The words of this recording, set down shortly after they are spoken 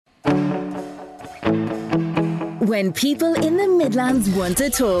When people in the Midlands want to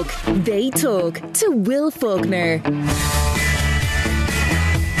talk, they talk to Will Faulkner.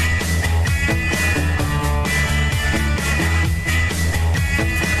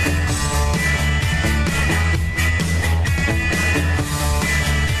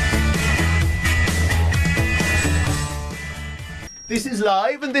 This is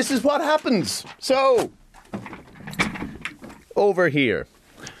live and this is what happens. So, over here.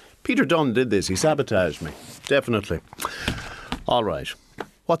 Peter Dunn did this. He sabotaged me. Definitely. All right.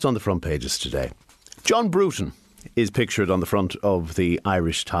 What's on the front pages today? John Bruton is pictured on the front of the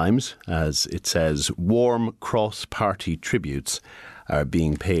Irish Times as it says, warm cross-party tributes are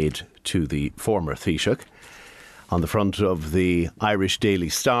being paid to the former Taoiseach. On the front of the Irish Daily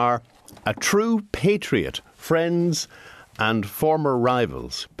Star, a true patriot, friends and former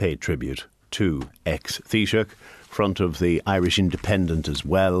rivals pay tribute to ex-Taoiseach. Front of the Irish Independent as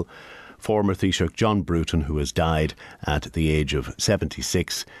well. Former Taoiseach John Bruton, who has died at the age of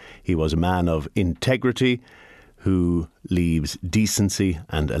 76. He was a man of integrity who leaves decency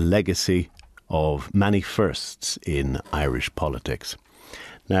and a legacy of many firsts in Irish politics.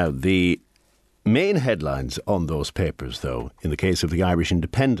 Now, the main headlines on those papers, though, in the case of the Irish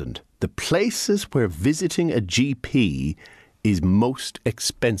Independent, the places where visiting a GP is most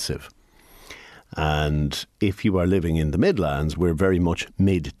expensive. And if you are living in the Midlands, we're very much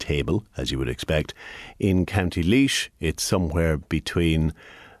mid-table, as you would expect. In County Laois, it's somewhere between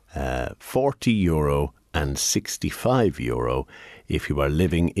 €40 and €65. If you are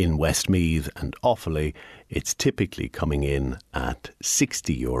living in Westmeath and Offaly, it's typically coming in at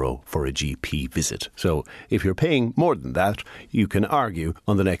 €60 for a GP visit. So if you're paying more than that, you can argue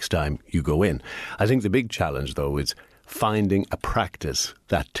on the next time you go in. I think the big challenge, though, is finding a practice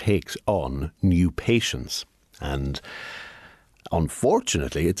that takes on new patients. And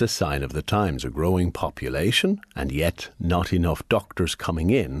unfortunately, it's a sign of the times, a growing population, and yet not enough doctors coming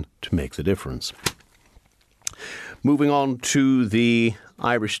in to make the difference. Moving on to the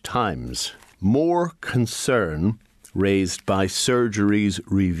Irish Times. More concern raised by surgeries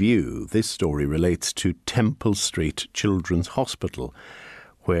review. This story relates to Temple Street Children's Hospital,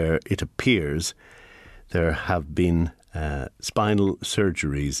 where it appears there have been spinal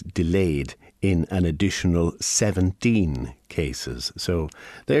surgeries delayed in an additional 17 cases. So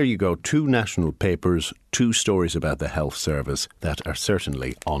there you go, 2 national papers, 2 stories about the health service that are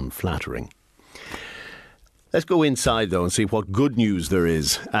certainly unflattering. Let's go inside, though, and see what good news there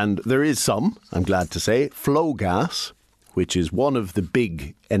is. And there is some, I'm glad to say. Flow Gas, which is one of the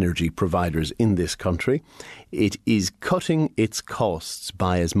big energy providers in this country, it is cutting its costs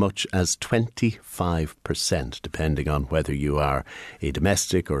by as much as 25%, depending on whether you are a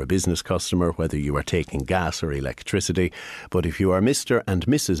domestic or a business customer, whether you are taking gas or electricity. But if you are Mr. and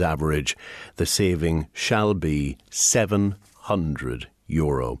Mrs. Average, the saving shall be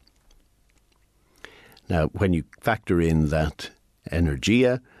 €700. Now, when you factor in that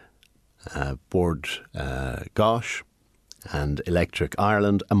Energia, Bord Gosh, and Electric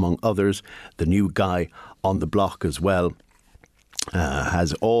Ireland, among others, the new guy on the block as well,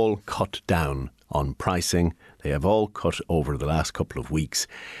 has all cut down on pricing. They have all cut over the last couple of weeks.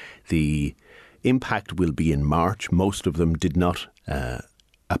 The impact will be in March. Most of them did not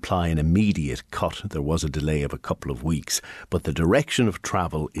apply an immediate cut. There was a delay of a couple of weeks, but the direction of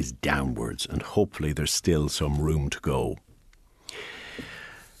travel is downwards, and hopefully there's still some room to go.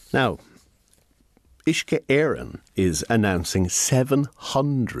 Now, Uisce Éireann is announcing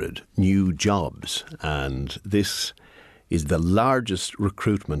 700 new jobs, and this is the largest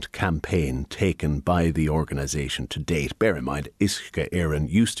recruitment campaign taken by the organisation to date. Bear in mind, Uisce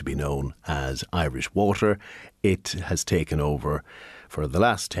Éireann used to be known as Irish Water. It has taken over for the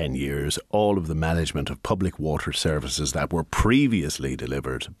last 10 years all of the management of public water services that were previously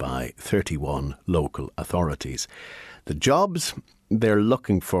delivered by 31 local authorities. The jobs they're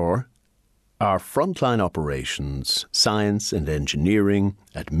looking for are frontline operations, science and engineering,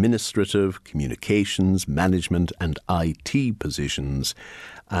 administrative, communications, management and IT positions,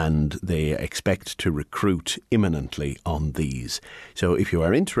 and they expect to recruit imminently on these. So if you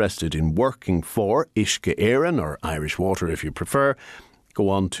are interested in working for Uisce Éireann, or Irish Water if you prefer, go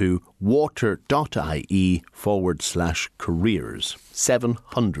on to water.ie/careers.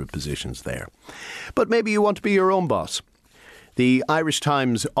 700 positions there. But maybe you want to be your own boss. The Irish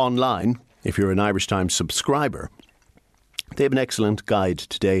Times Online, if you're an Irish Times subscriber, they have an excellent guide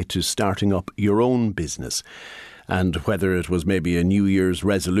today to starting up your own business. And whether it was maybe a New Year's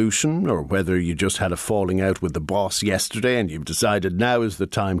resolution or whether you just had a falling out with the boss yesterday and you've decided now is the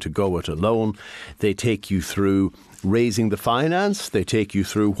time to go it alone, they take you through raising the finance. They take you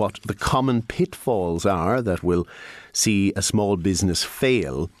through what the common pitfalls are that will see a small business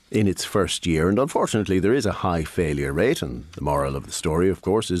fail in its first year. And unfortunately, there is a high failure rate. And the moral of the story, of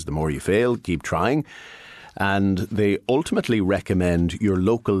course, is the more you fail, keep trying. And they ultimately recommend your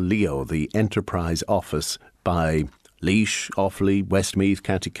local Leo, the enterprise office by Laois, Offaly, Westmeath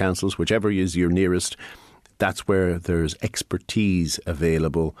County Councils, whichever is your nearest. That's where there's expertise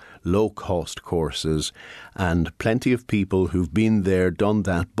available, low-cost courses, and plenty of people who've been there, done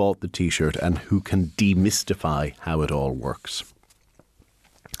that, bought the T-shirt, and who can demystify how it all works.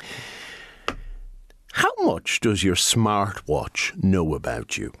 How much does your smartwatch know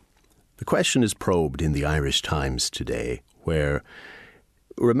about you? The question is probed in the Irish Times today, where,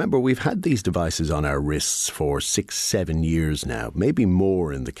 remember, we've had these devices on our wrists for 6-7 years now, maybe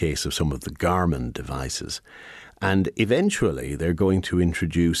more in the case of some of the Garmin devices. And eventually they're going to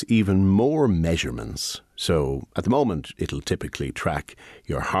introduce even more measurements. So at the moment, it'll typically track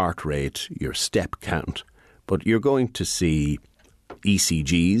your heart rate, your step count. But you're going to see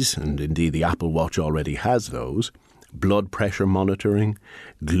ECGs, and indeed the Apple Watch already has those, blood pressure monitoring,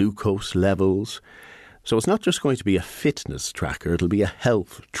 glucose levels. So it's not just going to be a fitness tracker, it'll be a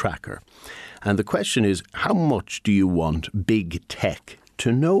health tracker. And the question is, how much do you want big tech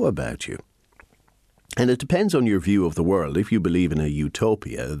to know about you? And it depends on your view of the world. If you believe in a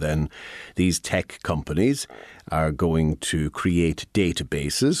utopia, then these tech companies are going to create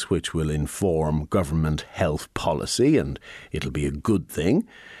databases which will inform government health policy, and it'll be a good thing.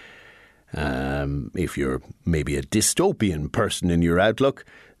 If you're maybe a dystopian person in your outlook,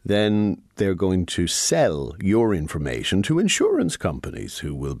 then they're going to sell your information to insurance companies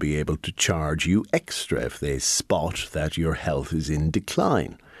who will be able to charge you extra if they spot that your health is in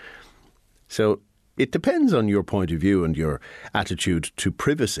decline. So it depends on your point of view and your attitude to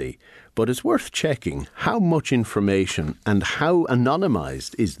privacy, but it's worth checking how much information and how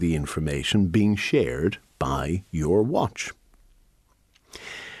anonymised is the information being shared by your watch.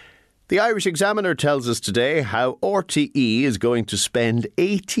 The Irish Examiner tells us today how RTE is going to spend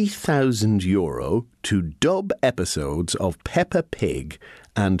 €80,000 to dub episodes of Peppa Pig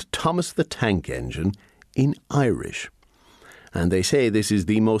and Thomas the Tank Engine in Irish. And they say this is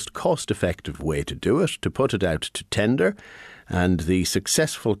the most cost-effective way to do it, to put it out to tender, and the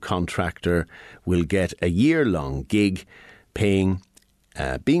successful contractor will get a year-long gig being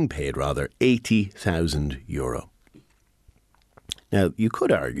paid €80,000. Now, you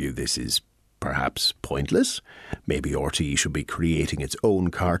could argue this is perhaps pointless. Maybe RTE should be creating its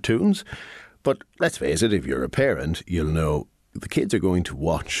own cartoons. But let's face it, if you're a parent, you'll know the kids are going to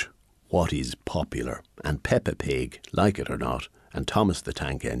watch what is popular. And Peppa Pig, like it or not, and Thomas the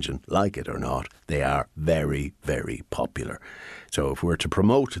Tank Engine, like it or not, they are very, very popular. So if we're to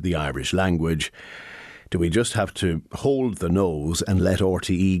promote the Irish language, do we just have to hold the nose and let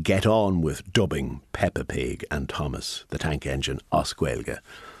RTE get on with dubbing Peppa Pig and Thomas the Tank Engine as Gaeilge?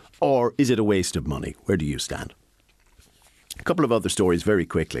 Or is it a waste of money? Where do you stand? A couple of other stories very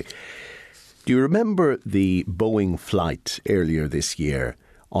quickly. Do you remember the Boeing flight earlier this year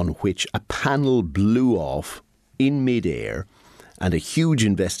on which a panel blew off in midair and a huge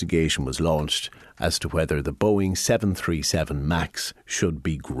investigation was launched as to whether the Boeing 737 MAX should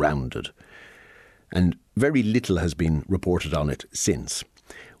be grounded? And very little has been reported on it since.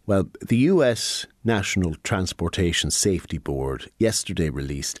 Well, the US National Transportation Safety Board yesterday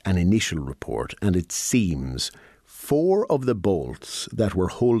released an initial report, and it seems 4 of the bolts that were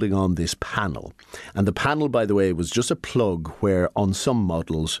holding on this panel, and the panel, by the way, was just a plug where on some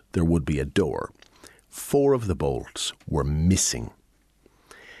models there would be a door. 4 of the bolts were missing.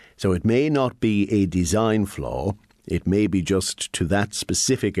 So it may not be a design flaw, it may be just to that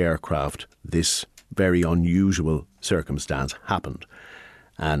specific aircraft this very unusual circumstance happened.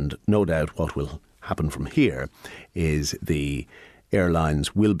 And no doubt what will happen from here is the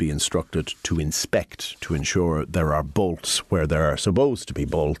airlines will be instructed to inspect to ensure there are bolts where there are supposed to be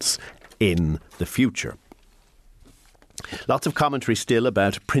bolts in the future. Lots of commentary still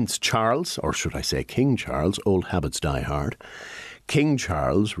about Prince Charles, or should I say King Charles. Old habits die hard. King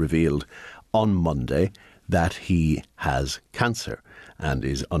Charles revealed on Monday that he has cancer and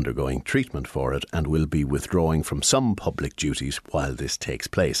is undergoing treatment for it and will be withdrawing from some public duties while this takes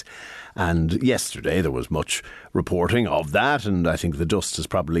place. And yesterday there was much reporting of that, and I think the dust has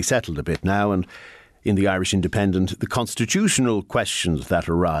probably settled a bit now. And in the Irish Independent, the constitutional questions that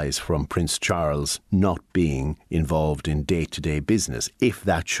arise from Prince Charles not being involved in day-to-day business, if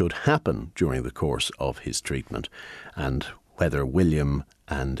that should happen during the course of his treatment, and whether William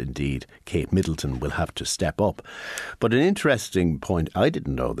and indeed Kate Middleton will have to step up. But an interesting point, I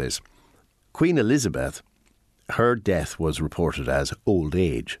didn't know this, Queen Elizabeth her death was reported as old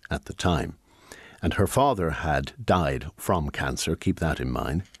age at the time. And her father had died from cancer, keep that in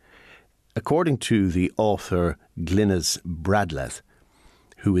mind. According to the author Glynis Bradleth,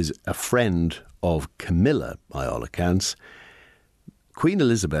 who is a friend of Camilla, by all accounts, Queen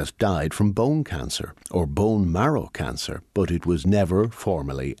Elizabeth died from bone cancer or bone marrow cancer, but it was never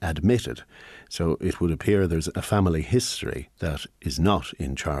formally admitted. So it would appear there's a family history that is not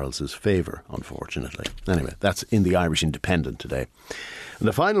in Charles's favour, unfortunately. Anyway, that's in the Irish Independent today. And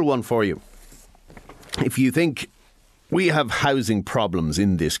the final one for you. If you think we have housing problems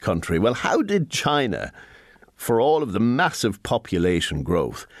in this country, well, how did China, for all of the massive population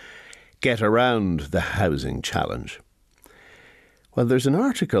growth, get around the housing challenge? Well, there's an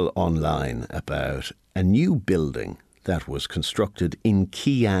article online about a new building that was constructed in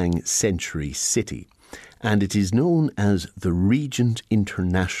Qiang Century City, and it is known as the Regent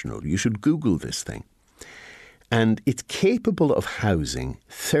International. You should Google this thing. And it's capable of housing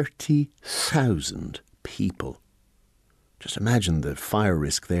 30,000 people. Just imagine the fire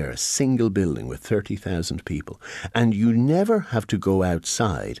risk there, a single building with 30,000 people. And you never have to go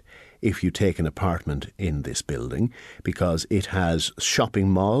outside if you take an apartment in this building, because it has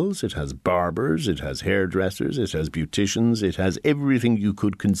shopping malls, it has barbers, it has hairdressers, it has beauticians, it has everything you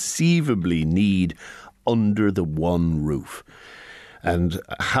could conceivably need under the one roof. And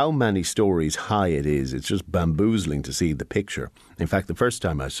how many stories high it is, it's just bamboozling to see the picture. In fact, the first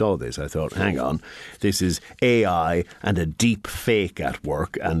time I saw this, I thought, hang on, this is AI and a deep fake at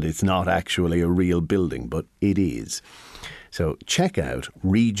work, and it's not actually a real building, but it is. So check out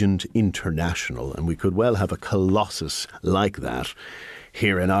Regent International, and we could well have a colossus like that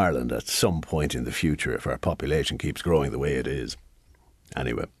here in Ireland at some point in the future if our population keeps growing the way it is.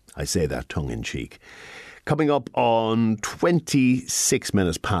 Anyway, I say that tongue-in-cheek. Coming up on 26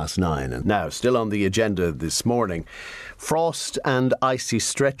 minutes past 9. And now, still on the agenda this morning, frost and icy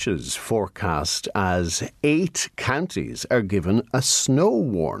stretches forecast as 8 counties are given a snow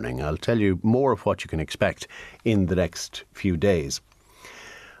warning. I'll tell you more of what you can expect in the next few days.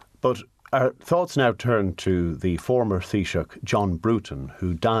 But our thoughts now turn to the former Taoiseach John Bruton,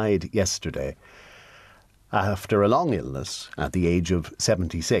 who died yesterday after a long illness at the age of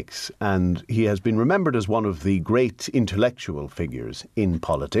 76. And he has been remembered as one of the great intellectual figures in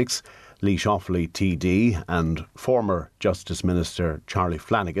politics. Laois Offaly TD and former Justice Minister Charlie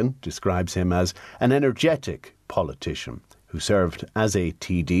Flanagan describes him as an energetic politician who served as a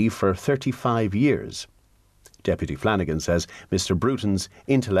TD for 35 years. Deputy Flanagan says Mr Bruton's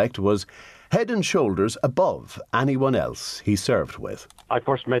intellect was head and shoulders above anyone else he served with. I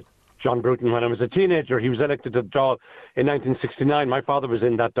first met John Bruton when I was a teenager. He was elected to the Dáil in 1969. My father was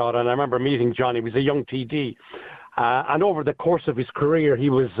in that Dáil, and I remember meeting John. He was a young TD. And over the course of his career, he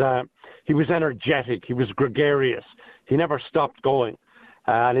was energetic. He was gregarious. He never stopped going.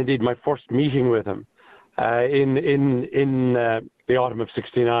 And indeed, my first meeting with him in the autumn of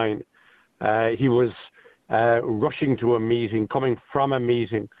 69, he was rushing to a meeting, coming from a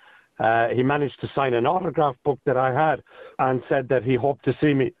meeting. He managed to sign an autograph book that I had and said that he hoped to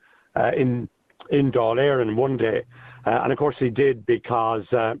see me in Dáil Éireann one day. And of course he did, because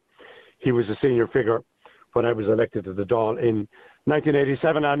he was a senior figure when I was elected to the Dáil in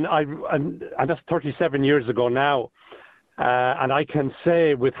 1987. And that's 37 years ago now. And I can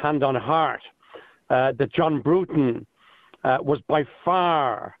say with hand on heart that John Bruton was by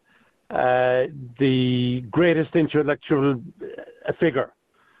far the greatest intellectual figure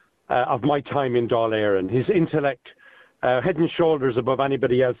of my time in Dáil Éireann. His intellect, head and shoulders above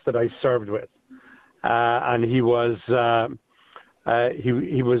anybody else that I served with. And he was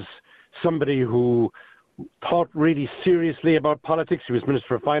somebody who thought really seriously about politics. He was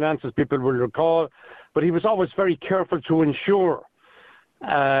Minister of Finance, as people will recall, but he was always very careful to ensure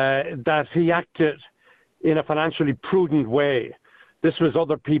that he acted in a financially prudent way. This was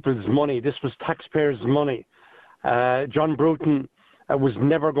other people's money. This was taxpayers' money. John Bruton was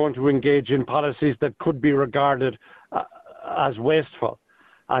never going to engage in policies that could be regarded as wasteful.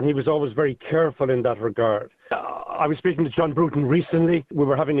 And he was always very careful in that regard. I was speaking to John Bruton recently. We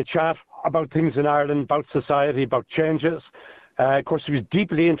were having a chat about things in Ireland, about society, about changes. Of course, he was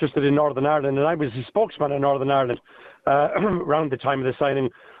deeply interested in Northern Ireland, and I was his spokesman in Northern Ireland around the time of the signing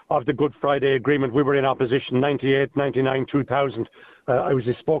of the Good Friday Agreement. We were in opposition 98, 99, 2000. I was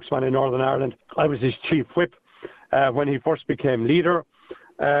his spokesman in Northern Ireland. I was his chief whip when he first became leader.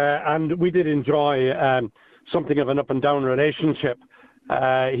 And we did enjoy something of an up and down relationship.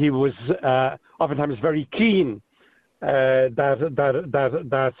 He was oftentimes very keen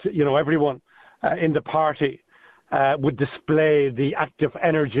that you know, everyone in the party would display the active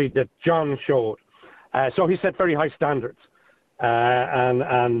energy that John showed. So he set very high standards.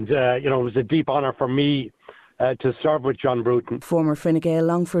 It was a deep honour for me to serve with John Bruton. Former Fine Gael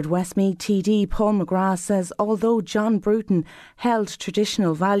Longford Westmeath TD Paul McGrath says although John Bruton held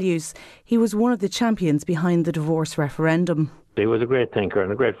traditional values, he was one of the champions behind the divorce referendum. He was a great thinker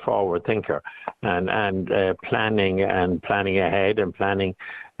and a great forward thinker, and planning ahead and planning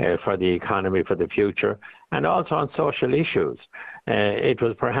for the economy for the future, and also on social issues. It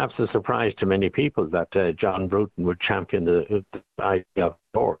was perhaps a surprise to many people that John Bruton would champion the idea of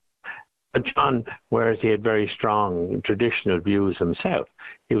divorce. But John, whereas he had very strong traditional views himself,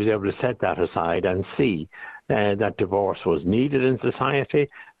 he was able to set that aside and see that divorce was needed in society,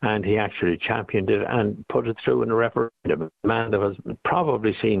 and he actually championed it and put it through in a referendum. A man that was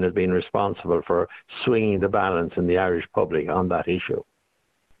probably seen as being responsible for swinging the balance in the Irish public on that issue.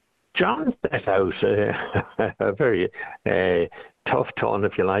 John set out a very tough tone,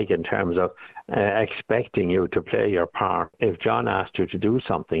 if you like, in terms of expecting you to play your part. If John asked you to do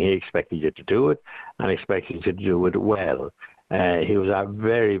something, he expected you to do it and expected you to do it well. He was a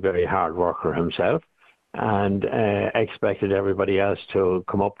very, very hard worker himself, and expected everybody else to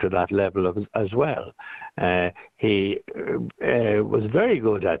come up to that level as well. He was very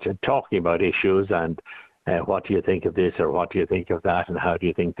good at talking about issues and what do you think of this, or what do you think of that, and how do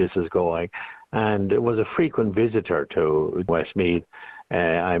you think this is going? And was a frequent visitor to Westmeath.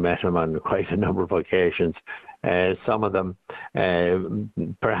 I met him on quite a number of occasions. Some of them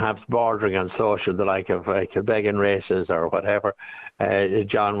perhaps bordering on social, the like of begging races or whatever.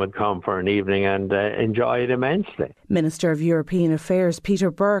 John would come for an evening and enjoy it immensely. Minister of European Affairs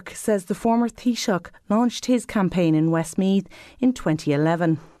Peter Burke says the former Taoiseach launched his campaign in Westmeath in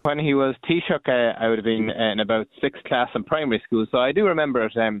 2011. When he was Taoiseach, I would have been in about 6th class in primary school, so I do remember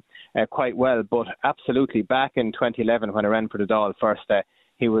it quite well. But absolutely, back in 2011 when I ran for the Dáil first,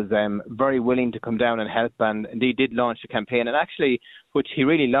 he was very willing to come down and help, and indeed did launch a campaign, and actually, which he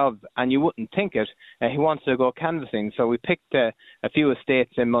really loved, and you wouldn't think it, he wants to go canvassing. So we picked a few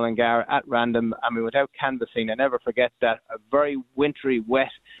estates in Mullingar at random, and we went out canvassing. I never forget that, a very wintry,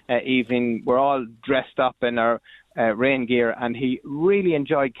 wet evening. We're all dressed up in our rain gear, and he really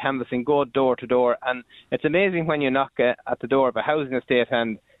enjoyed canvassing, go door to door. And it's amazing when you knock at the door of a housing estate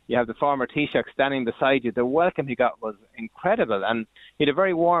and you have the former Taoiseach standing beside you. The welcome he got was incredible, and he had a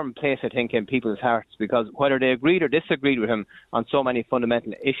very warm place, I think, in people's hearts, because whether they agreed or disagreed with him on so many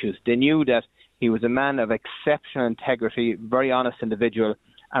fundamental issues, they knew that he was a man of exceptional integrity, very honest individual,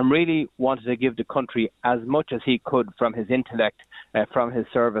 and really wanted to give the country as much as he could from his intellect, from his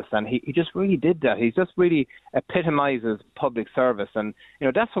service. And he just really did that. He just really epitomises public service. And,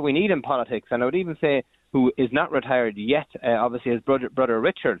 that's what we need in politics. And I would even say, who is not retired yet, obviously his brother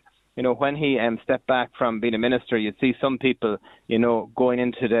Richard, when he stepped back from being a minister, you'd see some people, going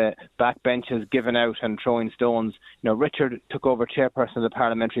into the back benches, giving out and throwing stones. Richard took over chairperson of the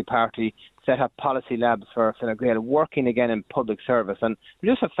parliamentary party, set up policy labs for Fine Gael, working again in public service. And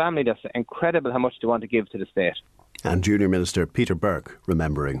they're just a family that's incredible how much they want to give to the state. And Junior Minister Peter Burke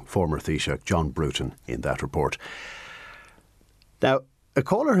remembering former Taoiseach John Bruton in that report. Now, a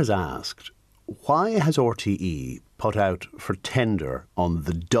caller has asked, why has RTE put out for tender on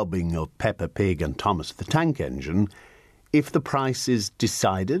the dubbing of Peppa Pig and Thomas the Tank Engine if the price is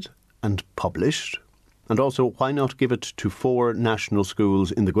decided and published? And also, why not give it to 4 national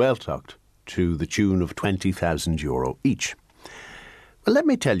schools in the Gaeltacht to the tune of €20,000 each? Well, let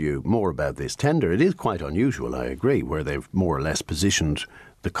me tell you more about this tender. It is quite unusual, I agree, where they've more or less positioned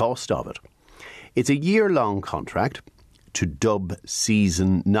the cost of it. It's a year-long contract to dub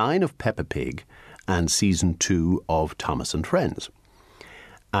Season 9 of Peppa Pig and Season 2 of Thomas and Friends.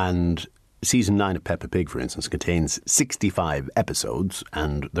 And Season 9 of Peppa Pig, for instance, contains 65 episodes,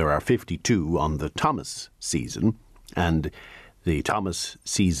 and there are 52 on the Thomas season. And the Thomas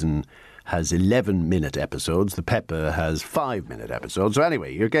season has 11-minute episodes. The Peppa has 5-minute episodes. So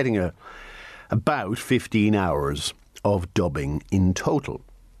anyway, you're getting about 15 hours of dubbing in total.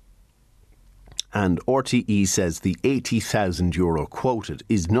 And RTE says the €80,000 quoted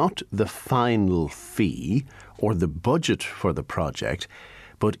is not the final fee or the budget for the project,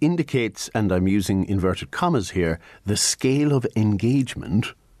 but indicates, and I'm using inverted commas here, the scale of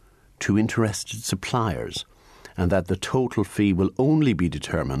engagement to interested suppliers, and that the total fee will only be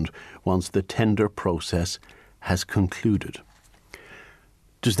determined once the tender process has concluded.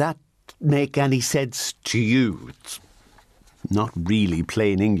 Does that make any sense to you? It's not really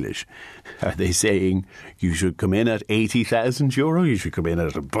plain English. Are they saying you should come in at €80,000? You should come in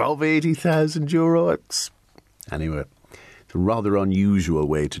at above €80,000? Anyway, it's a rather unusual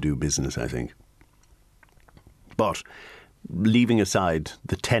way to do business, I think. But leaving aside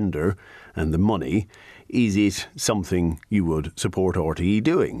the tender and the money, is it something you would support RTE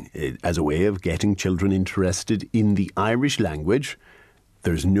doing as a way of getting children interested in the Irish language?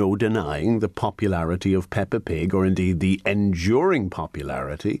 There's no denying the popularity of Peppa Pig, or indeed the enduring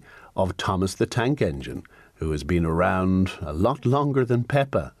popularity of Thomas the Tank Engine, who has been around a lot longer than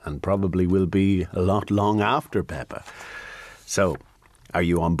Peppa and probably will be a lot long after Peppa. So, are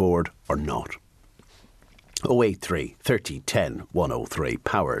you on board or not? 083 30 10 103,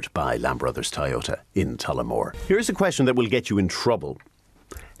 powered by Lamb Brothers Toyota in Tullamore. Here's a question that will get you in trouble.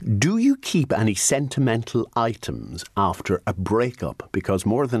 Do you keep any sentimental items after a breakup? Because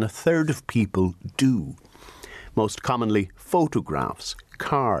more than a third of people do. Most commonly, photographs,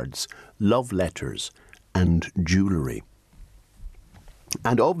 cards, love letters and jewellery.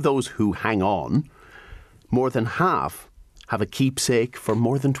 And of those who hang on, more than half have a keepsake for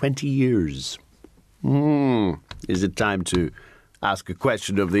more than 20 years. Is it time to ask a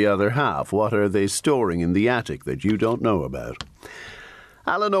question of the other half? What are they storing in the attic that you don't know about?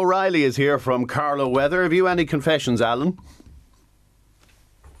 Alan O'Reilly is here from Carlow Weather. Have you any confessions, Alan?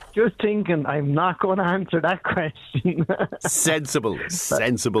 Just thinking, I'm not going to answer that question.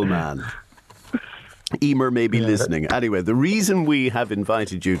 Sensible man. Emer may be listening. Anyway, the reason we have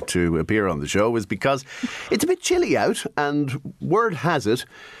invited you to appear on the show is because it's a bit chilly out, and word has it,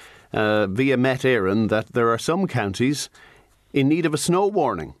 via Met Éireann, that there are some counties in need of a snow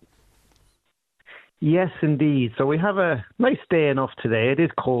warning. Yes, indeed. So we have a nice day enough today. It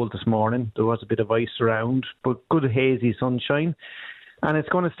is cold this morning. There was a bit of ice around, but good hazy sunshine. And it's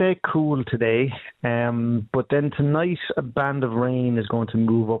going to stay cool today. But then tonight, a band of rain is going to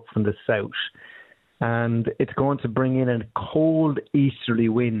move up from the south. And it's going to bring in a cold easterly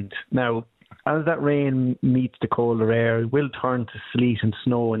wind. Now, as that rain meets the colder air, it will turn to sleet and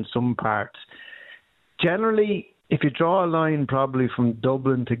snow in some parts. Generally, if you draw a line probably from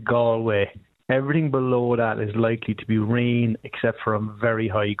Dublin to Galway, everything below that is likely to be rain except for on very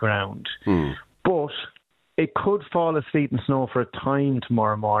high ground. But it could fall asleep and snow for a time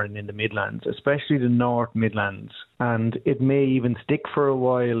tomorrow morning in the Midlands, especially the North Midlands. And it may even stick for a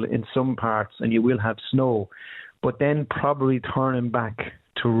while in some parts and you will have snow, but then probably turning back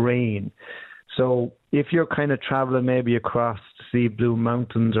to rain. So if you're kind of travelling maybe across the Sea Blue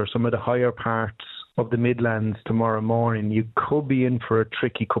Mountains or some of the higher parts of the Midlands tomorrow morning, you could be in for a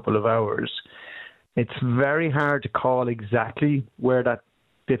tricky couple of hours. It's very hard to call exactly where that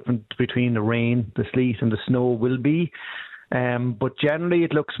difference between the rain, the sleet and the snow will be. But generally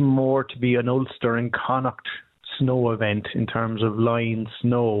it looks more to be an Ulster and Connacht snow event in terms of lying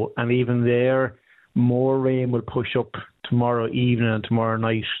snow. And even there, more rain will push up tomorrow evening and tomorrow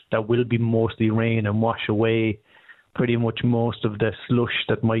night. That will be mostly rain and wash away pretty much most of the slush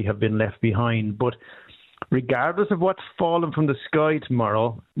that might have been left behind. But regardless of what's falling from the sky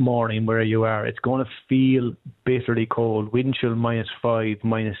tomorrow morning where you are, it's going to feel bitterly cold. Wind chill -5,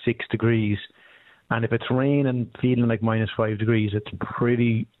 -6 degrees. And if it's rain and feeling like -5 degrees, it's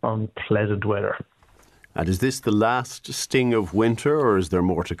pretty unpleasant weather. And is this the last sting of winter, or is there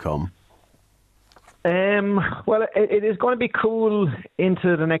more to come? Well, it is going to be cool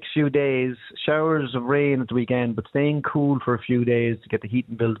into the next few days. Showers of rain at the weekend, but staying cool for a few days to get the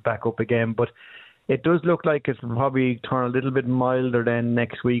heating bills back up again. But it does look like it will probably turn a little bit milder then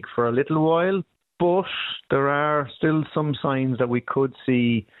next week for a little while. But there are still some signs that we could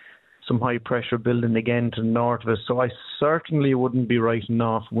see some high pressure building again to the north of us. So I certainly wouldn't be writing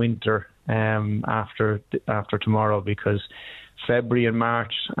off winter after tomorrow, because February and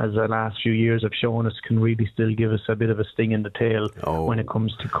March, as the last few years have shown us, can really still give us a bit of a sting in the tail when it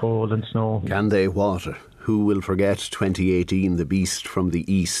comes to cold and snow. Can they what? Who will forget 2018, the beast from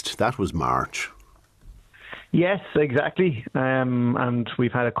the east? That was March. Yes, exactly. And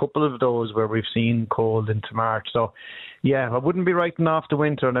we've had a couple of those where we've seen cold into March. So, yeah, I wouldn't be writing off the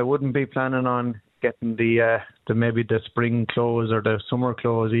winter, and I wouldn't be planning on getting maybe the spring clothes or the summer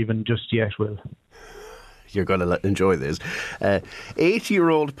clothes even just yet, Will. You're going to enjoy this.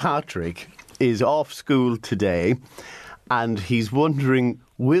 8-year-old Patrick is off school today, and he's wondering,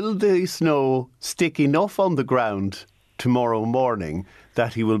 will the snow stick enough on the ground tomorrow morning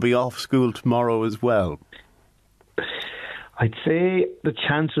that he will be off school tomorrow as well? I'd say the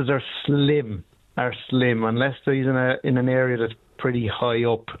chances are slim, unless he's in an area that's pretty high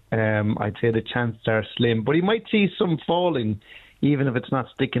up. I'd say the chances are slim, but he might see some falling, even if it's not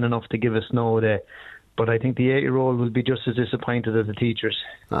sticking enough to give a snow day. But I think the 8-year-old will be just as disappointed as the teachers.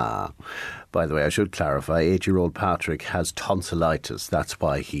 By the way, I should clarify, 8-year-old Patrick has tonsillitis. That's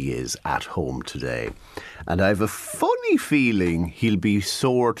why he is at home today. And I have a funny feeling he'll be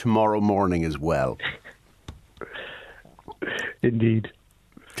sore tomorrow morning as well. Indeed.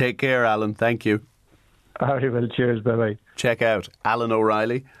 Take care, Alan. Thank you. Very well. Cheers. Bye-bye. Check out Alan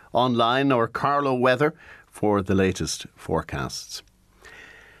O'Reilly online or Carlow Weather for the latest forecasts.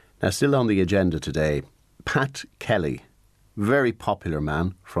 Now, still on the agenda today, Pat Kelly, very popular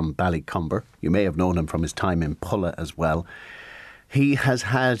man from Ballycumber. You may have known him from his time in Pulla as well. He has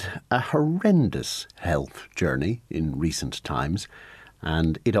had a horrendous health journey in recent times,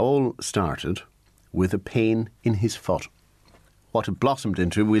 and it all started with a pain in his foot. What it blossomed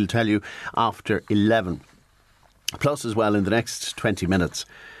into, we'll tell you after 11. Plus, as well, in the next 20 minutes,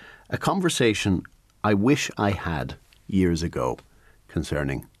 a conversation I wish I had years ago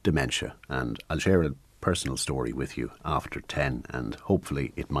concerning dementia. And I'll share a personal story with you after 10, and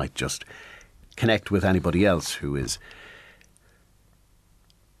hopefully it might just connect with anybody else who is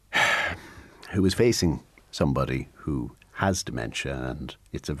facing somebody who has dementia, and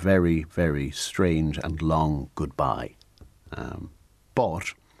it's a very, very strange and long goodbye.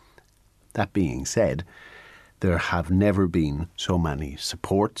 But that being said, there have never been so many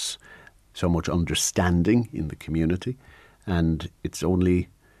supports, so much understanding in the community, and it's only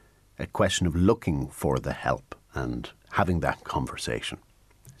a question of looking for the help and having that conversation.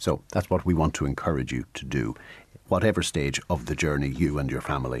 So that's what we want to encourage you to do, whatever stage of the journey you and your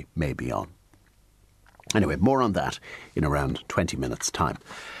family may be on. Anyway, more on that in around 20 minutes' time.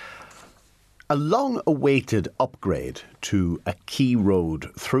 A long-awaited upgrade to a key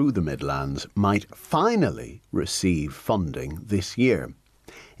road through the Midlands might finally receive funding this year.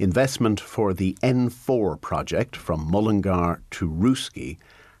 Investment for the N4 project from Mullingar to Rooskey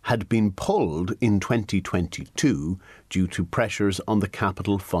had been pulled in 2022 due to pressures on the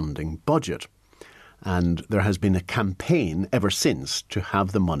capital funding budget. And there has been a campaign ever since to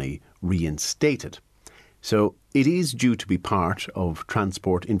have the money reinstated. So it is due to be part of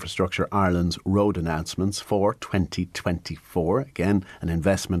Transport Infrastructure Ireland's road announcements for 2024. Again, an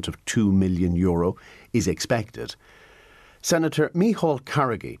investment of €2 million is expected. Senator Micheál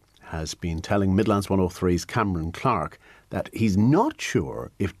Carrigy has been telling Midlands 103's Cameron Clark that he's not sure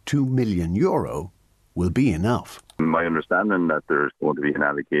if €2 million will be enough. My understanding that there's going to be an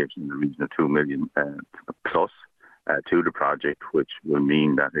allocation in the region of 2 million plus to the project, which will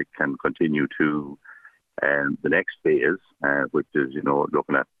mean that it can continue to the next phase, which is,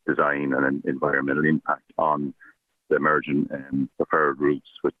 looking at design and environmental impact on the emerging preferred routes,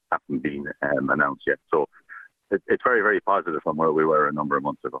 which haven't been announced yet. So it's very, very positive from where we were a number of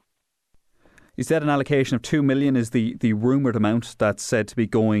months ago. You said an allocation of 2 million is the rumoured amount that's said to be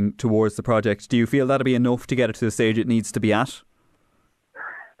going towards the project. Do you feel that'll be enough to get it to the stage it needs to be at?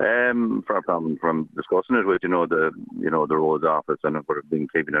 From discussing it with the roads office, and would have been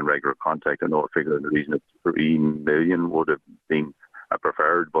keeping in regular contact, I know a figure in the region of 3 million would have been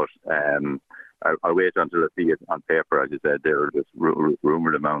preferred, but I'll wait until I see it on paper. As you said, there are just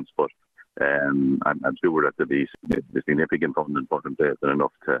rumoured amounts, but I'm sure that there'll be significant funding put in place and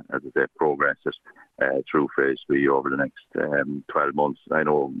enough to, as I say, progress it through phase 3 over the next 12 months. I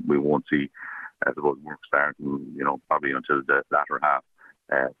know we won't see, I suppose, work starting, probably until the latter half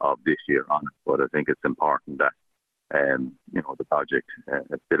of this year on it, but I think it's important that the project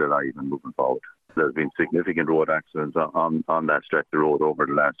is still alive and moving forward. There's been significant road accidents on that stretch of road over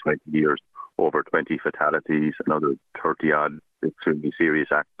the last 20 years, over 20 fatalities, another 30 odd extremely serious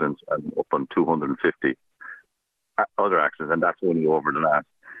accidents, and up on 250 other accidents, and that's only over the last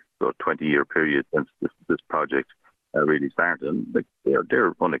 20-year period since this project really started.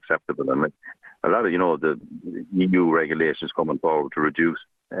 They're unacceptable, and a lot of the EU regulations coming forward to reduce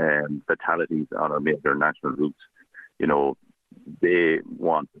fatalities on our major national routes. They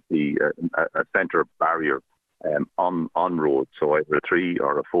want to see a centre barrier on roads, so either a 3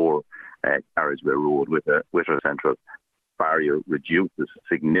 or a 4 carriageway road with a central barrier reduces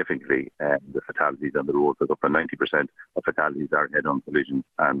significantly the fatalities on the road. So up to 90% of fatalities are head-on collisions,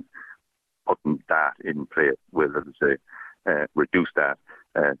 and putting that in place will, as I say, reduce that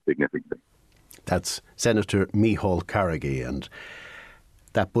significantly. That's Senator Micheál Carrigy, and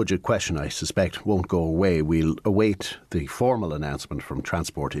that budget question, I suspect, won't go away. We'll await the formal announcement from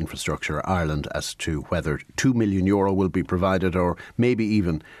Transport Infrastructure Ireland as to whether €2 million will be provided, or maybe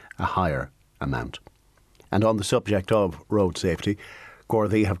even a higher amount. And on the subject of road safety,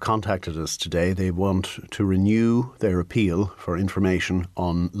 Garda have contacted us today. They want to renew their appeal for information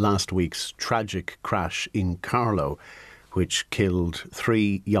on last week's tragic crash in Carlow, which killed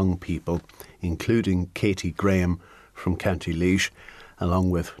 3 young people, including Katie Graham from County Laois, along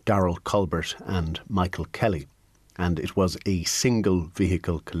with Darrell Culbert and Michael Kelly. And it was a single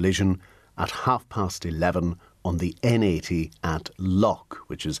vehicle collision at 11:30 on the N80 at Loch,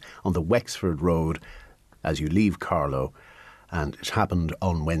 which is on the Wexford Road as you leave Carlow, and it happened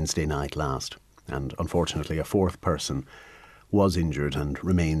on Wednesday night last. And unfortunately, a fourth person was injured and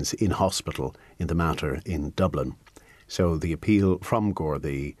remains in hospital in the matter in Dublin. So the appeal from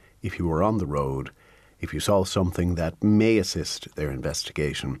Garda, if you were on the road, if you saw something that may assist their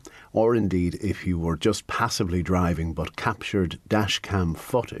investigation, or indeed if you were just passively driving but captured dashcam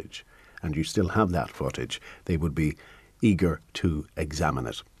footage, and you still have that footage, they would be eager to examine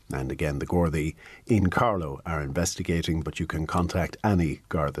it. And again, the Garda in Carlow are investigating, but you can contact any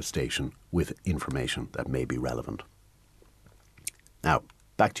Garda station with information that may be relevant. Now,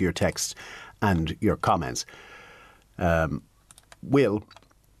 back to your texts and your comments. Will,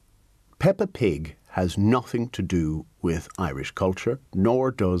 Peppa Pig has nothing to do with Irish culture,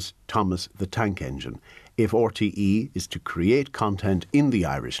 nor does Thomas the Tank Engine. If RTE is to create content in the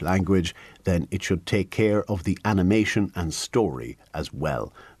Irish language, then it should take care of the animation and story as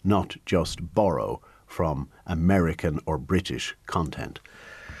well, not just borrow from American or British content.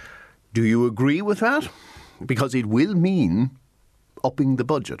 Do you agree with that? Because it will mean upping the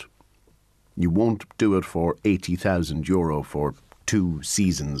budget. You won't do it for €80,000 for 2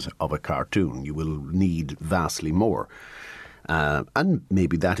 seasons of a cartoon. You will need vastly more. And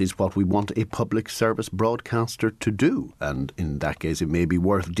maybe that is what we want a public service broadcaster to do. And in that case, it may be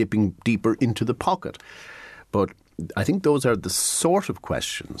worth dipping deeper into the pocket. But I think those are the sort of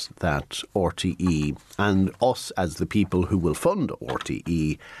questions that RTE and us as the people who will fund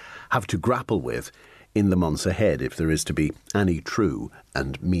RTE have to grapple with in the months ahead if there is to be any true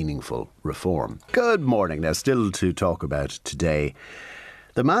and meaningful reform. Good morning. Now, still to talk about today.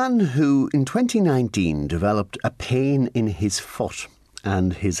 The man who in 2019 developed a pain in his foot,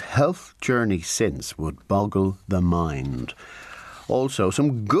 and his health journey since would boggle the mind. Also,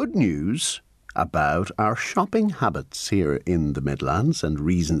 some good news about our shopping habits here in the Midlands and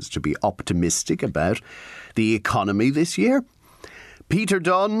reasons to be optimistic about the economy this year. Peter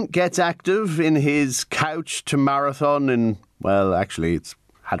Dunn gets active in his couch to marathon in, well, actually, it's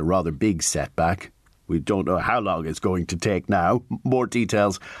had a rather big setback. We don't know how long it's going to take now. More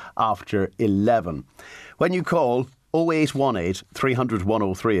details after 11. When you call, 0818 300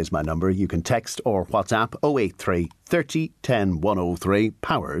 103 is my number. You can text or WhatsApp 083 30 10 103,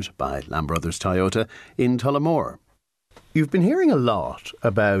 powered by Lamb Brothers Toyota in Tullamore. You've been hearing a lot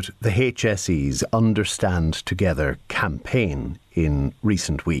about the HSE's Understand Together campaign in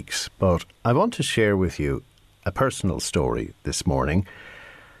recent weeks, but I want to share with you a personal story this morning,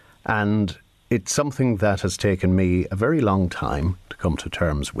 and it's something that has taken me a very long time to come to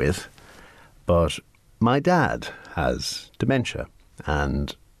terms with, but my dad has dementia,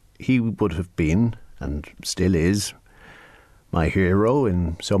 and he would have been, and still is, my hero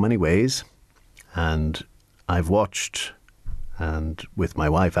in so many ways, and I've watched, and with my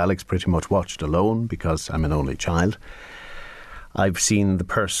wife Alex pretty much watched alone because I'm an only child. I've seen the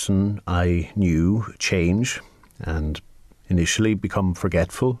person I knew change and initially become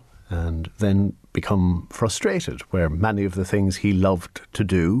forgetful and then become frustrated, where many of the things he loved to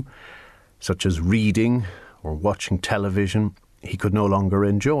do, such as reading or watching television, he could no longer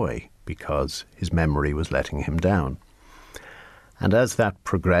enjoy because his memory was letting him down. And as that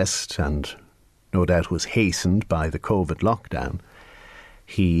progressed, and no doubt was hastened by the COVID lockdown,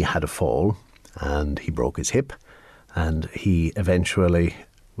 he had a fall and he broke his hip, and he eventually,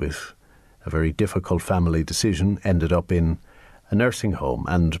 with a very difficult family decision, ended up in a nursing home.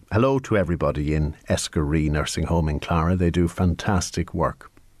 And hello to everybody in Eskerree Nursing Home in Clara. They do fantastic work.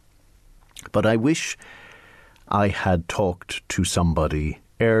 But I wish I had talked to somebody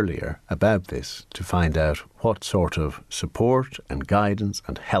earlier about this to find out what sort of support and guidance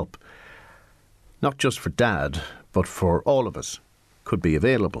and help, not just for Dad, but for all of us, could be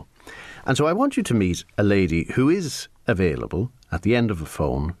available. And so I want you to meet a lady who is available at the end of the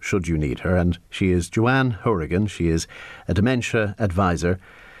phone, should you need her, and she is Joanne Horrigan. She is a dementia advisor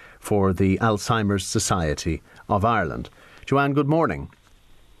for the Alzheimer's Society of Ireland. Joanne, good morning.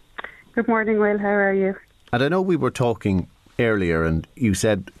 Good morning, Will. How are you? And I know we were talking earlier, and you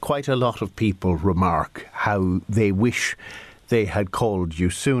said quite a lot of people remark how they wish they had called you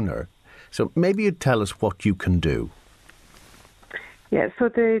sooner. So maybe you'd tell us what you can do. Yeah, so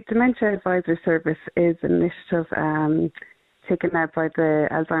the Dementia Advisor Service is an initiative taken out by the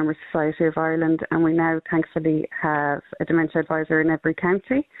Alzheimer's Society of Ireland, and we now thankfully have a dementia advisor in every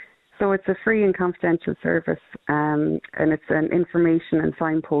county. So it's a free and confidential service, and it's an information and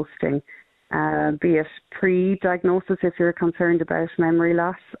signposting, be it pre-diagnosis if you're concerned about memory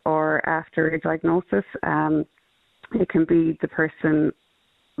loss, or after a diagnosis. It can be the person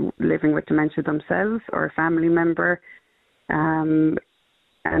living with dementia themselves or a family member, and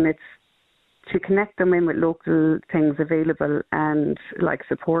it's to connect them in with local things available, and like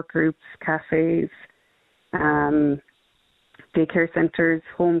support groups, cafes, daycare centres,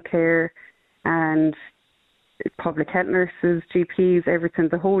 home care, and public health nurses, GPs, everything,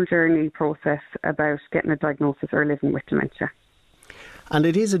 the whole journey process about getting a diagnosis or living with dementia. And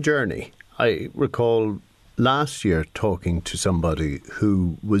it is a journey. I recall last year talking to somebody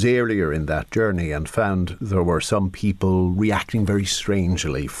who was earlier in that journey and found there were some people reacting very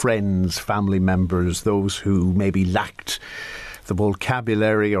strangely, friends, family members, those who maybe lacked the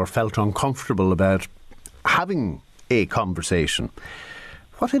vocabulary or felt uncomfortable about having a conversation.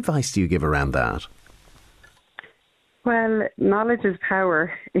 What advice do you give around that? Well, knowledge is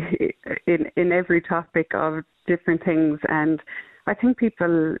power in every topic of different things, and I think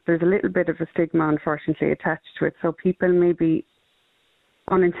there's a little bit of a stigma, unfortunately, attached to it. So people maybe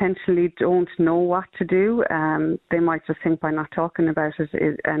unintentionally don't know what to do. They might just think by not talking about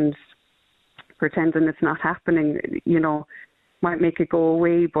it and pretending it's not happening, might make it go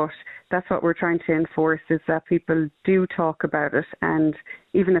away. But that's what we're trying to enforce, is that people do talk about it. And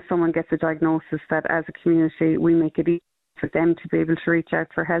even if someone gets a diagnosis, that as a community, we make it easy for them to be able to reach out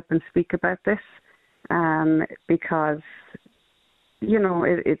for help and speak about this. Because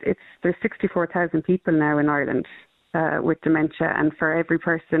there's 64,000 people now in Ireland with dementia, and for every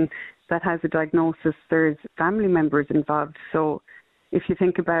person that has a diagnosis, there's family members involved. So if you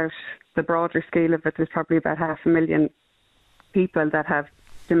think about the broader scale of it, there's probably about 500,000 people that have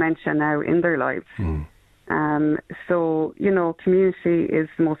dementia now in their lives. So, community is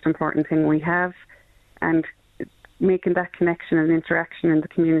the most important thing we have, and making that connection and interaction in the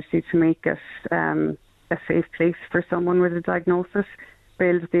community to make it a safe place for someone with a diagnosis,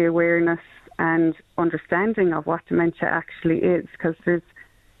 build the awareness and understanding of what dementia actually is, because there's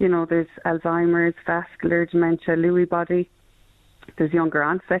Alzheimer's, vascular dementia, Lewy body, there's younger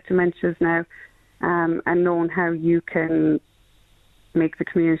onset dementias now, and knowing how you can make the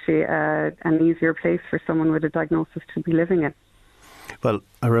community an easier place for someone with a diagnosis to be living in. Well,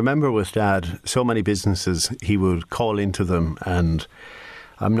 I remember with Dad, so many businesses, he would call into them, and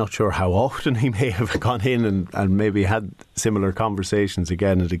I'm not sure how often he may have gone in and maybe had similar conversations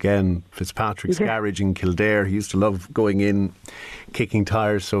again and again. Fitzpatrick's garage in Kildare, he used to love going in, kicking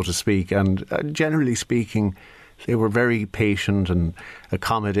tyres, so to speak, and generally speaking, they were very patient and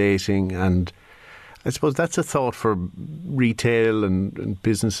accommodating, and I suppose that's a thought for retail and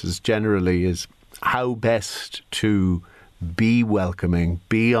businesses generally, is how best to be welcoming,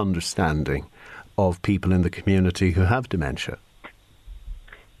 be understanding of people in the community who have dementia.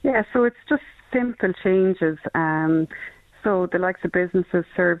 Yeah, so it's just simple changes. So the likes of businesses,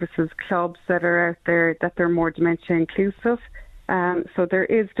 services, clubs that are out there, that they're more dementia inclusive. So there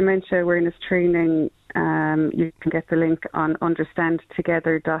is dementia awareness training. You can get the link on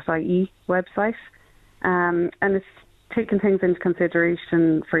understandtogether.ie website. And it's taking things into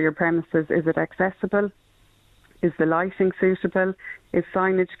consideration for your premises. Is it accessible? Is the lighting suitable? Is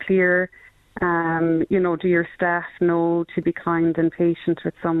signage clear? Do your staff know to be kind and patient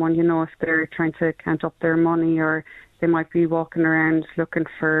with someone, if they're trying to count up their money, or they might be walking around looking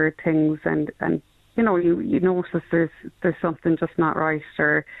for things and you notice there's something just not right,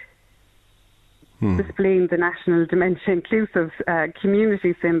 or displaying the National Dementia Inclusive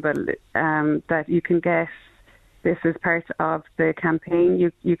community symbol that you can get. This is part of the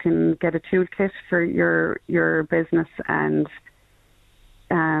campaign. You can get a toolkit for your business, and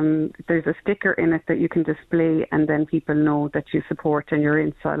there's a sticker in it that you can display, and then people know that you support and you're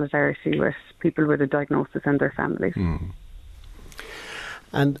in solidarity with people with a diagnosis and their families.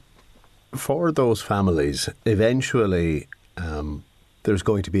 And for those families, eventually there's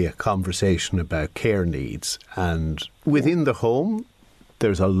going to be a conversation about care needs, and within the home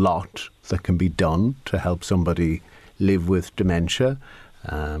there's a lot that can be done to help somebody live with dementia,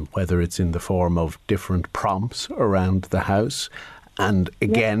 whether it's in the form of different prompts around the house. And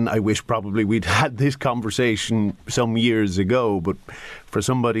again, I wish probably we'd had this conversation some years ago, but for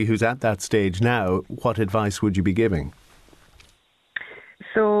somebody who's at that stage now, what advice would you be giving?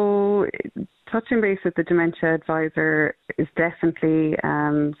 So touching base with the dementia advisor is definitely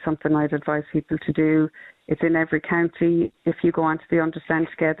something I'd advise people to do. It's in every county. If you go onto the Understand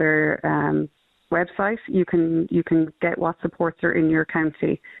Together website, you can get what supports are in your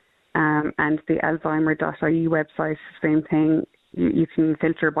county. And the Alzheimer.ie website, same thing. You can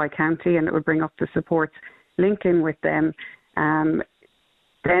filter by county and it will bring up the supports. Link in with them. Then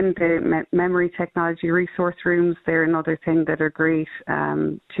the memory technology resource rooms, they're another thing that are great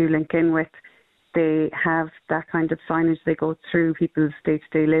to link in with. They have that kind of signage. They go through people's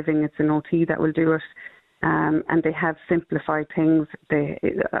day-to-day living. It's an OT that will do it. And they have simplified things.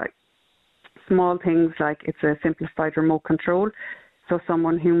 small things like it's a simplified remote control. So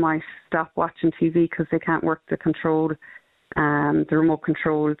someone who might stop watching TV because they can't work the control, the remote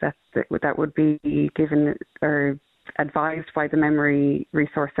control that would be given or advised by the Memory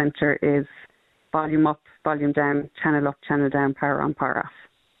Resource Centre is volume up, volume down, channel up, channel down, power on, power off.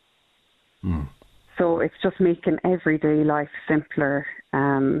 So it's just making everyday life simpler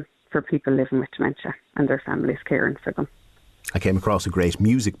for people living with dementia and their families caring for them. I came across a great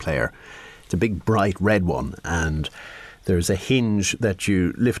music player. It's a big bright red one, and there's a hinge that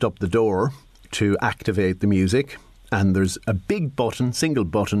you lift up the door to activate the music, and there's a big button, single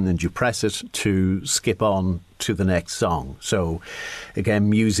button, and you press it to skip on to the next song. So again,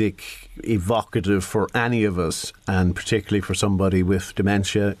 music evocative for any of us, and particularly for somebody with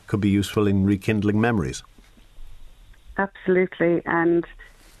dementia, could be useful in rekindling memories. Absolutely, and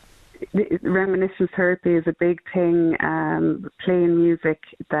reminiscence therapy is a big thing. Playing music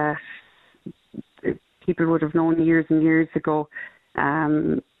that people would have known years and years ago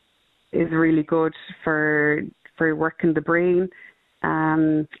is really good for working the brain.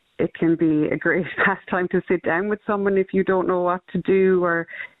 It can be a great pastime to sit down with someone if you don't know what to do, or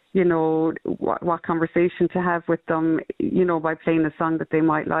what conversation to have with them. By playing a song that they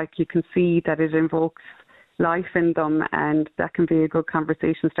might like, you can see that it invokes life in them, and that can be a good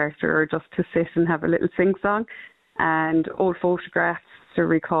conversation starter, or just to sit and have a little sing song. And old photographs to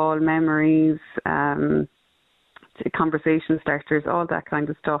recall memories, conversation starters, all that kind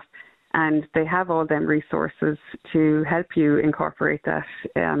of stuff. And they have all them resources to help you incorporate that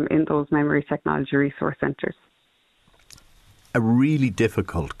in those memory technology resource centres. A really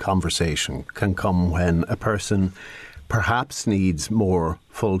difficult conversation can come when a person perhaps needs more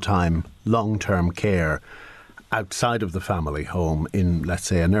full-time, long-term care outside of the family home in, let's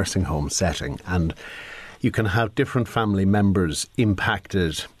say, a nursing home setting. And you can have different family members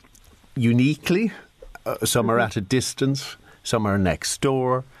impacted uniquely. Some are at a distance, some are next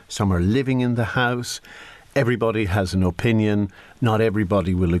door, some are living in the house. Everybody has an opinion. Not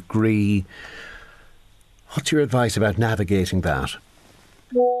everybody will agree. What's your advice about navigating that?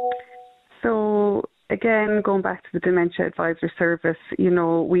 So, again, going back to the Dementia Advisor Service,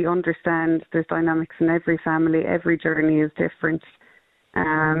 we understand there's dynamics in every family. Every journey is different.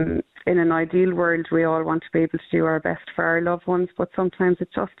 In an ideal world, we all want to be able to do our best for our loved ones, but sometimes it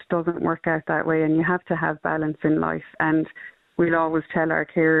just doesn't work out that way, and you have to have balance in life. And we'll always tell our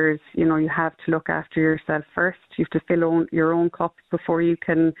carers, you have to look after yourself first. You have to fill your own cup before you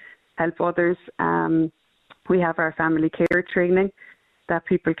can help others. We have our family care training that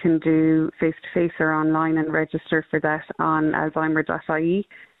people can do face-to-face or online, and register for that on alzheimer.ie.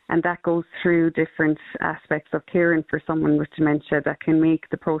 And that goes through different aspects of caring for someone with dementia that can make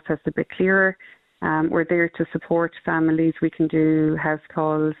the process a bit clearer. We're there to support families. We can do house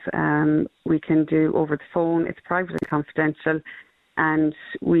calls. We can do over the phone. It's private and confidential. And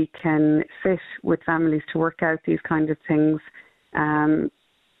we can sit with families to work out these kind of things.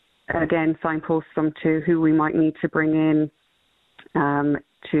 Again, signpost them to who we might need to bring in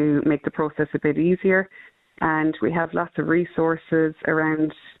to make the process a bit easier. And we have lots of resources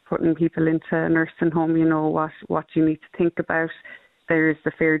around putting people into a nursing home, what you need to think about. There's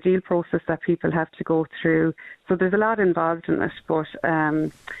the fair deal process that people have to go through. So there's a lot involved in it, but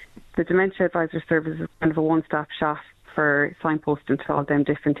the Dementia Advisor Service is kind of a one-stop shop for signposting to all them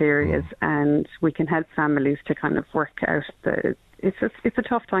different areas, and we can help families to kind of work out it's a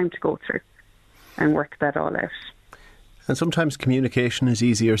tough time to go through and work that all out. And sometimes communication is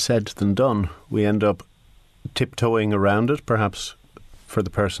easier said than done. We end up tiptoeing around it, perhaps for the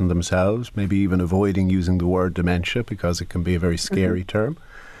person themselves, maybe even avoiding using the word dementia because it can be a very scary term.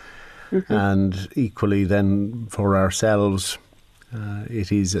 And equally then for ourselves,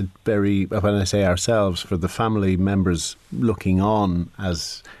 it is a very, when I say ourselves, for the family members looking on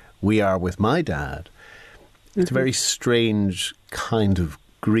as we are with my dad, it's a very strange kind of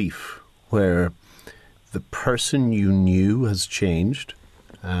grief where the person you knew has changed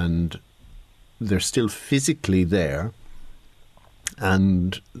and they're still physically there,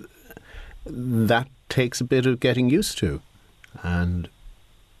 and that takes a bit of getting used to. And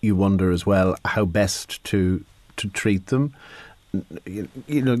you wonder as well how best to treat them. You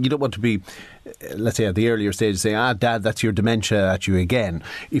don't want to be, let's say at the earlier stage, say, Dad, that's your dementia at you again,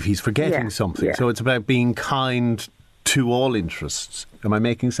 if he's forgetting something. Yeah. So it's about being kind to all interests. Am I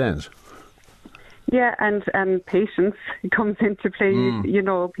making sense? Yeah, and patience comes into play.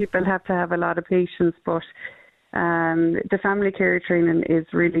 People have to have a lot of patience, but the family care training is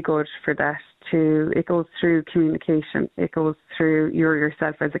really good for that, it goes through communication. It goes through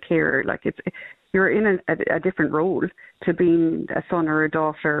yourself as a carer. Like you're in a different role to being a son or a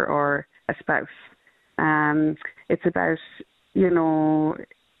daughter or a spouse. It's about,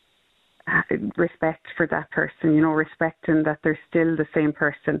 respect for that person, respecting that they're still the same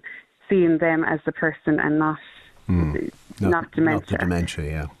person, seeing them as the person and not dementia. Not the dementia,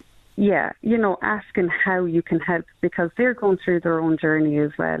 yeah. Yeah, asking how you can help, because they're going through their own journey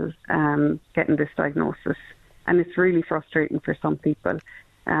as well, getting this diagnosis. And it's really frustrating for some people.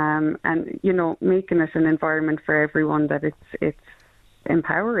 And, making it an environment for everyone that it's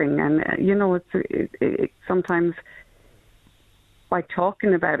empowering. And, it's sometimes by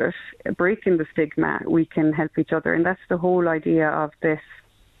talking about it, breaking the stigma, we can help each other. And that's the whole idea of this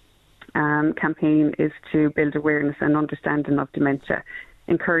campaign, is to build awareness and understanding of dementia,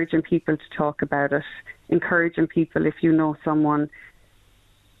 encouraging people to talk about it, encouraging people, if you know someone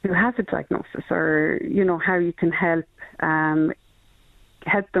who has a diagnosis, or, how you can help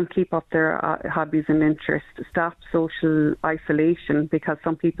them keep up their hobbies and interests, stop social isolation, because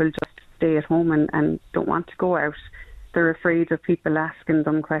some people just stay at home and don't want to go out. They're afraid of people asking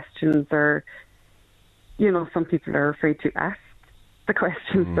them questions, or, some people are afraid to ask the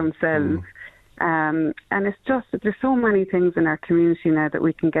questions themselves. And it's just, there's so many things in our community now that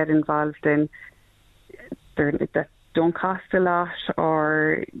we can get involved in that don't cost a lot,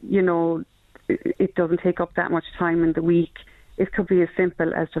 or, it doesn't take up that much time in the week. It could be as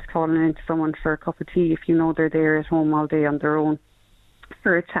simple as just calling into someone for a cup of tea if you know they're there at home all day on their own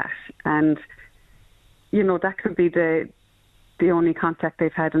for a chat. And, that could be the only contact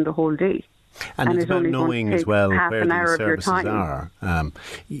they've had in the whole day. And it's about knowing as well where these services are.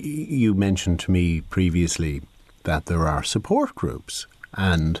 You mentioned to me previously that there are support groups,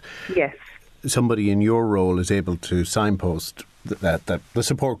 and yes, somebody in your role is able to signpost that the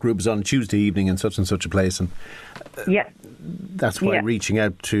support group is on Tuesday evening in such and such a place, and that's why reaching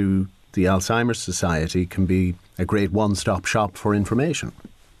out to the Alzheimer's Society can be a great one-stop shop for information.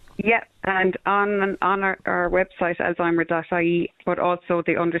 Yeah, and on our website, alzheimer.ie, but also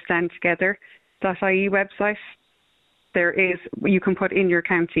the understandtogether.ie website, you can put in your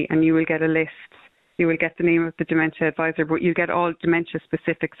county and you will get a list. You will get the name of the dementia advisor, but you get all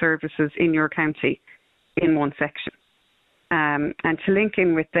dementia-specific services in your county in one section. And to link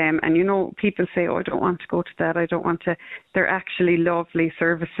in with them, and people say, I don't want to go to that, I don't want to. They're actually lovely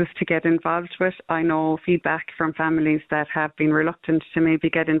services to get involved with. I know feedback from families that have been reluctant to maybe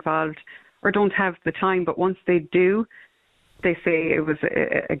get involved or don't have the time, but once they do, they say it was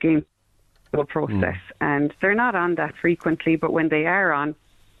a game process. And they're not on that frequently, but when they are on,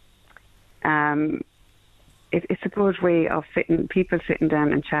 it's a good way of people sitting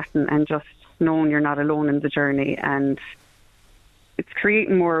down and chatting and just knowing you're not alone in the journey. And it's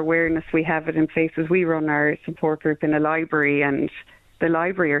creating more awareness. We have it in places. We run our support group in a library, and the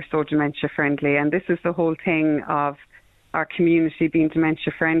library are so dementia friendly. And this is the whole thing of our community being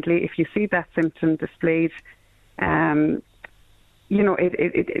dementia friendly. If you see that symptom displayed, it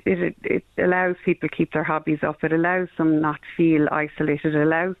allows people to keep their hobbies up. It allows them not to feel isolated. It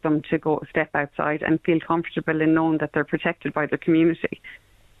allows them to go step outside and feel comfortable in knowing that they're protected by the community,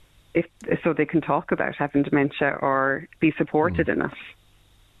 so they can talk about having dementia or be supported in it.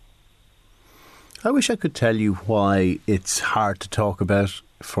 I wish I could tell you why it's hard to talk about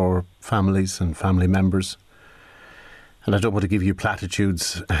for families and family members. And I don't want to give you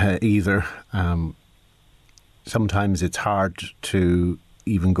platitudes either. Sometimes it's hard to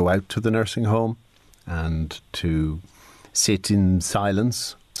even go out to the nursing home and to sit in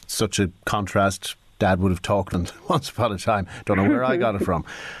silence. Such a contrast. Dad would have talked once upon a time. Don't know where I got it from.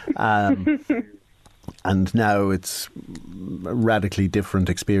 And now it's a radically different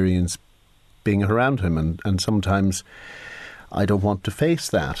experience being around him. And sometimes I don't want to face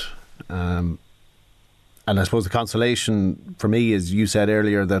that. And I suppose the consolation for me is, you said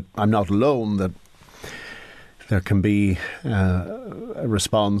earlier, that I'm not alone, that there can be a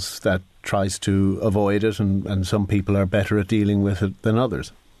response that tries to avoid it, and some people are better at dealing with it than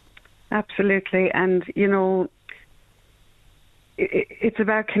others. Absolutely. And, it's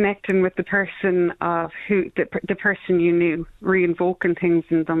about connecting with the person of the person you knew, re-invoking things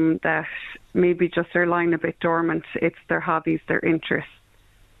in them that maybe just are lying a bit dormant. It's their hobbies, their interests.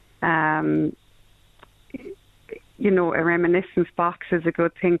 A reminiscence box is a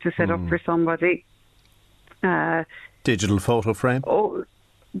good thing to set up for somebody. Digital photo frame?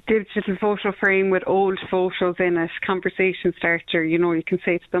 Digital photo frame with old photos in it, conversation starter. You can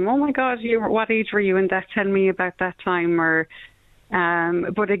say to them, oh my God, what age were you in that? Tell me about that time. Or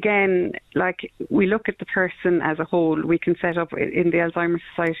But again, like, we look at the person as a whole. We can set up in the Alzheimer's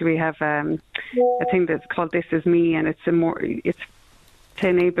Society. We have a thing that's called "This Is Me," and it's to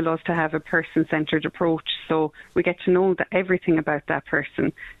enable us to have a person-centred approach. So we get to know everything about that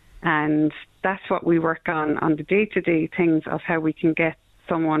person, and that's what we work on the day-to-day things of how we can get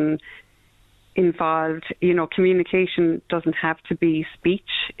someone involved. You know, communication doesn't have to be speech.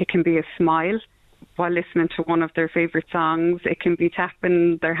 It can be a smile while listening to one of their favourite songs. It can be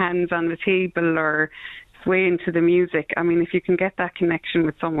tapping their hands on the table or swaying to the music. I mean, if you can get that connection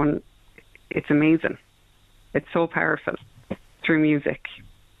with someone, it's amazing. It's so powerful through music.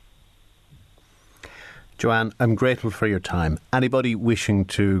 Joanne, I'm grateful for your time. Anybody wishing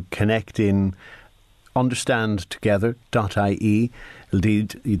to connect in understandtogether.ie.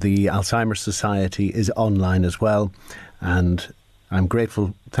 Indeed, the Alzheimer's Society is online as well. And I'm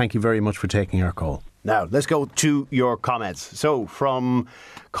grateful. Thank you very much for taking our call. Now, let's go to your comments. So, from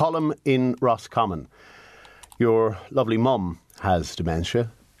Colm in Roscommon, your lovely mum has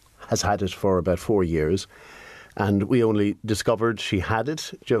dementia, has had it for about 4 years, and we only discovered she had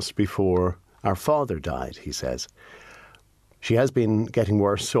it just before our father died, he says. She has been getting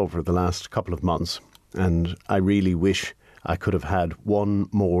worse over the last couple of months, and I really wish I could have had one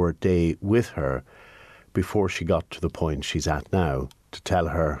more day with her before she got to the point she's at now, to tell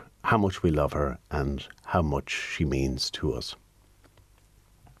her how much we love her and how much she means to us.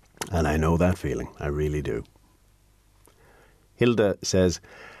 And I know that feeling, I really do. Hilda says,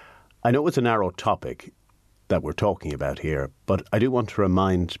 I know it's a narrow topic that we're talking about here, but I do want to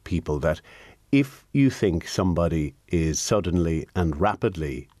remind people that if you think somebody is suddenly and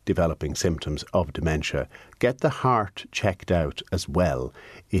rapidly developing symptoms of dementia, get the heart checked out as well.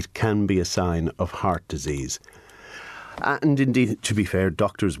 It can be a sign of heart disease. And indeed, to be fair,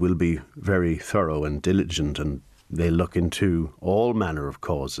 doctors will be very thorough and diligent, and they look into all manner of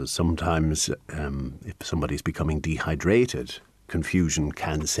causes. Sometimes if somebody's becoming dehydrated, confusion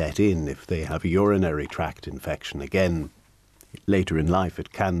can set in. If they have a urinary tract infection, again, later in life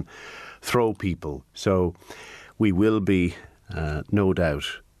it can throw people. So we will be, no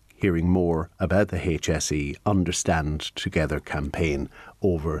doubt, hearing more about the HSE Understand Together campaign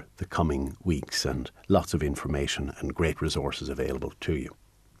over the coming weeks, and lots of information and great resources available to you.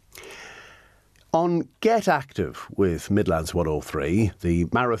 On Get Active with Midlands 103, the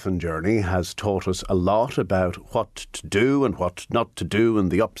marathon journey has taught us a lot about what to do and what not to do,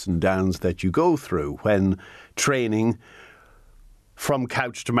 and the ups and downs that you go through when training from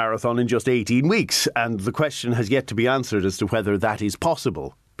couch to marathon in just 18 weeks. And the question has yet to be answered as to whether that is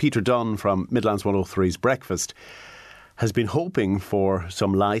possible. Peter Dunn from Midlands 103's Breakfast has been hoping for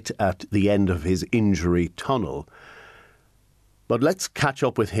some light at the end of his injury tunnel. But let's catch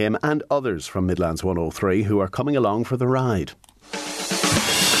up with him and others from Midlands 103 who are coming along for the ride.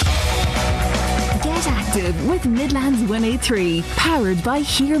 Get active with Midlands 103, powered by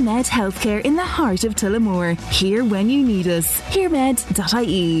HearMed Healthcare in the heart of Tullamore. Hear when you need us.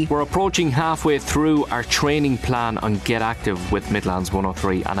 HearMed.ie. We're approaching halfway through our training plan on Get Active with Midlands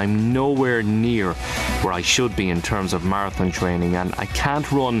 103, and I'm nowhere near where I should be in terms of marathon training, and I can't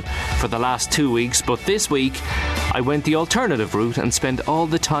run for the last 2 weeks, but this week I went the alternative route and spent all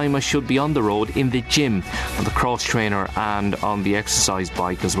the time I should be on the road in the gym, on the cross trainer and on the exercise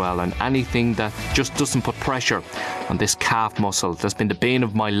bike as well, and anything that just doesn't put pressure on this calf muscle that's been the bane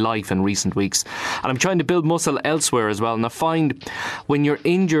of my life in recent weeks. And I'm trying to build muscle elsewhere as well, and I find when you're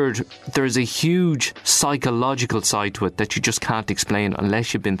injured there's a huge psychological side to it that you just can't explain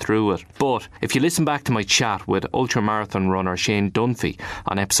unless you've been through it. But if you listen back to my chat with ultramarathon runner Shane Dunphy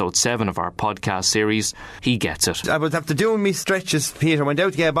on episode 7 of our podcast series, he gets it. I was after doing me stretches, Peter, went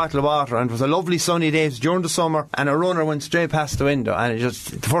out to get a bottle of water, and it was a lovely sunny day during the summer, and a runner went straight past the window, and the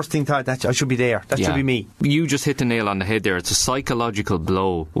first thing thought, that I should be there, that should be me. You just hit the nail on the head there. It's a psychological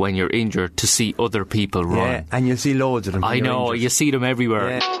blow when you're injured to see other people run. Yeah, and you'll see loads of them. I know, you see them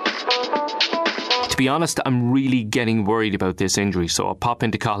everywhere. To be honest, I'm really getting worried about this injury, so I'll pop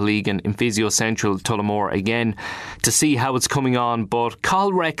into Cathlegan in Physio Central Tullamore again to see how it's coming on. But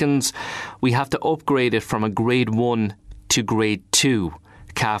Cathal reckons we have to upgrade it from a grade 1 to grade 2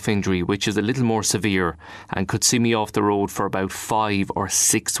 calf injury, which is a little more severe and could see me off the road for about 5 or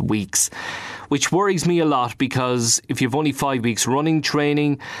 6 weeks, which worries me a lot, because if you've only 5 weeks running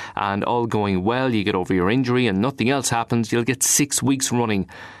training and all going well, you get over your injury and nothing else happens, you'll get 6 weeks running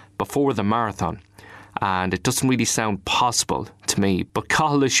before the marathon. and it doesn't really sound possible to me. But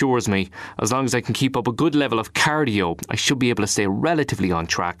Cathal assures me as long as I can keep up a good level of cardio, I should be able to stay relatively on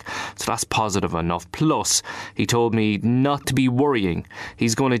track. So that's positive enough. Plus, he told me not to be worrying.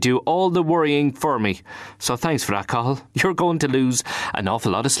 He's going to do all the worrying for me. So thanks for that, Cathal. You're going to lose an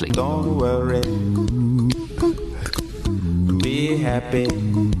awful lot of sleep. Don't worry. Be happy.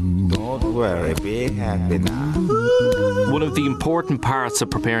 Don't worry, be happy now. One of the important parts of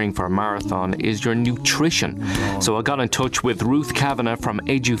preparing for a marathon is your nutrition. So I got in touch with Ruth Kavanagh from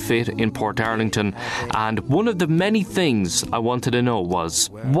EduFit in Portarlington, and one of the many things I wanted to know was,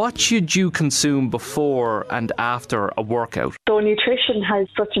 what should you consume before and after a workout? So nutrition has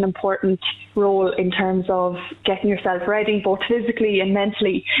such an important role in terms of getting yourself ready, both physically and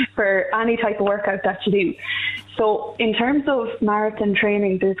mentally, for any type of workout that you do. So in terms of marathon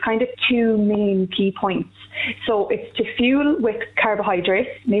training, there's kind of two main key points. So it's to fuel with carbohydrates,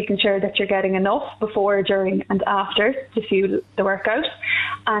 making sure that you're getting enough before, during and after to fuel the workout,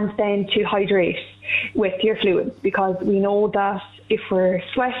 and then to hydrate with your fluids, because we know that if we're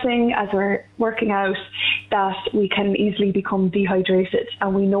sweating as we're working out, that we can easily become dehydrated,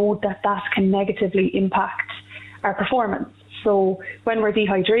 and we know that that can negatively impact our performance. So when we're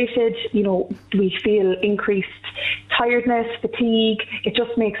dehydrated, we feel increased tiredness, fatigue. It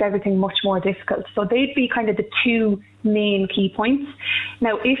just makes everything much more difficult. So they'd be kind of the two main key points.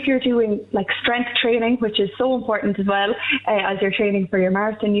 Now, if you're doing like strength training, which is so important as well, as you're training for your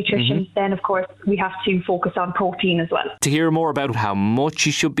marathon nutrition, then of course we have to focus on protein as well. To hear more about how much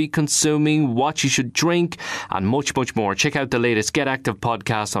you should be consuming, what you should drink, and much, much more, check out the latest Get Active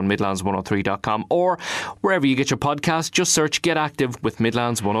podcast on Midlands103.com, or wherever you get your podcast, just search Get Active with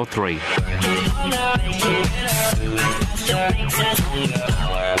Midlands 103.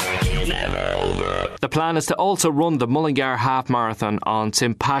 The plan is to also run the Mullingar Half Marathon on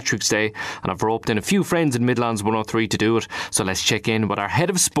St Patrick's Day, and I've roped in a few friends in Midlands 103 to do it. So let's check in with our head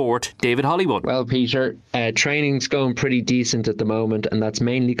of sport, David Hollywood. Well, Peter, training's going pretty decent at the moment, and that's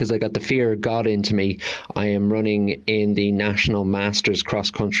mainly because I got the fear of God into me. I am running in the National Masters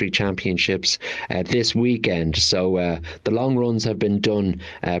Cross Country Championships this weekend, so the long runs have been done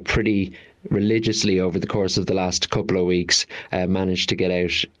pretty religiously over the course of the last couple of weeks. Managed to get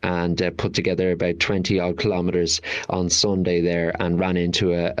out and put together about 20 odd kilometres on Sunday there, and ran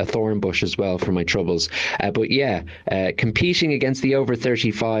into a thorn bush as well for my troubles. But yeah, competing against the over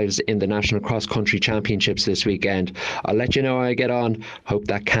 35s in the National Cross Country Championships this weekend. I'll let you know how I get on. Hope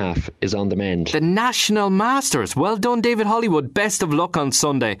that calf is on the mend. The National Masters. Well done, David Hollywood. Best of luck on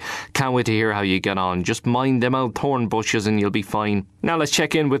Sunday. Can't wait to hear how you get on. Just mind them out thorn bushes and you'll be fine. Now let's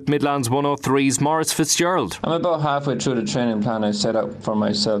check in with Midlands 103's Maurice Fitzgerald. I'm about halfway through the training plan I set up for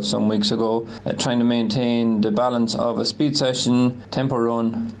myself some weeks ago, trying to maintain the balance of a speed session, tempo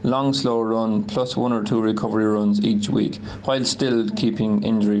run, long slow run, plus 1 or 2 recovery runs each week, while still keeping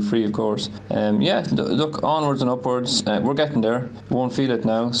injury free, of course. Look, onwards and upwards. We're getting there. Won't feel it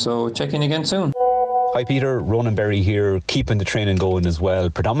now, so check in again soon. Hi Peter, Ronan Berry here, keeping the training going as well.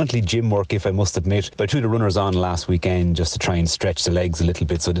 Predominantly gym work, if I must admit. But I threw the runners on last weekend just to try and stretch the legs a little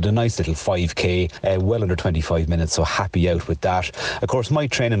bit. So I did a nice little 5k, well under 25 minutes, so happy out with that. Of course, my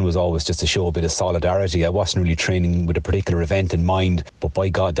training was always just to show a bit of solidarity. I wasn't really training with a particular event in mind, but by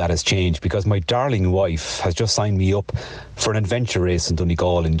God, that has changed, because my darling wife has just signed me up for an adventure race in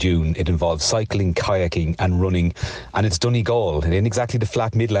Donegal in June. It involves cycling, kayaking and running, and it's Donegal. It ain't exactly the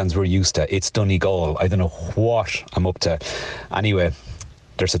flat Midlands we're used to. It's Donegal. I don't know what I'm up to. Anyway,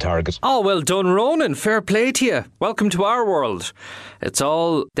 there's a target. Oh, well done, Ronan. Fair play to you. Welcome to our world. It's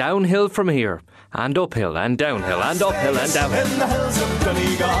all downhill from here, and uphill and downhill and uphill and downhill. In the hills of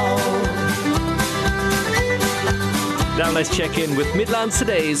Donegal. Now let's check in with Midlands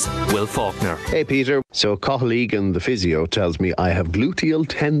Today's Will Faulkner. Hey Peter, so Cathal Egan, the physio, tells me I have gluteal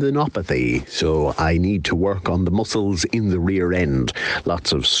tendinopathy, so I need to work on the muscles in the rear end.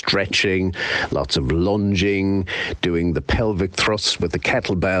 Lots of stretching, lots of lunging, doing the pelvic thrusts with the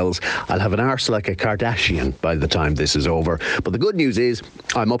kettlebells. I'll have an arse like a Kardashian by the time this is over. But the good news is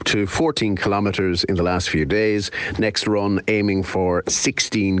I'm up to 14 kilometres in the last few days. Next run aiming for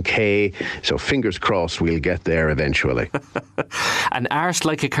 16k, so fingers crossed we'll get there eventually. An arse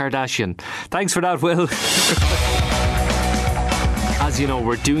like a Kardashian. Thanks for that, Will. As you know,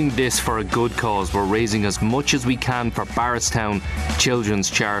 we're doing this for a good cause. We're raising as much as we can for Barrettstown Children's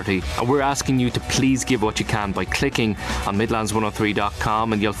Charity, and we're asking you to please give what you can by clicking on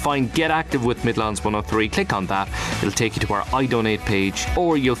Midlands103.com, and you'll find Get Active with Midlands 103. Click on that, it'll take you to our I Donate page,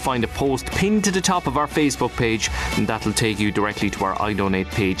 or you'll find a post pinned to the top of our Facebook page, and that'll take you directly to our I Donate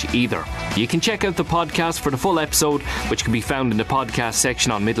page either. You can check out the podcast for the full episode, which can be found in the podcast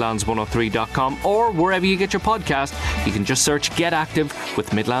section on Midlands103.com, or wherever you get your podcast. You can just search Get Active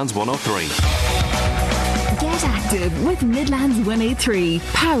with Midlands 103. Get active with Midlands 103.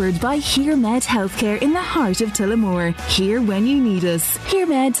 Powered by HearMed Healthcare in the heart of Tullamore. Here when you need us.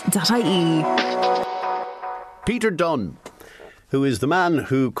 HearMed.ie. Peter Dunn, who is the man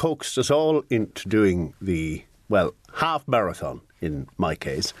who coaxed us all into doing the, well, half marathon in my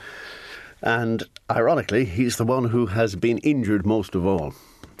case. And ironically, he's the one who has been injured most of all.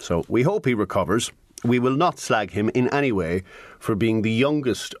 So we hope he recovers. We will not slag him in any way for being the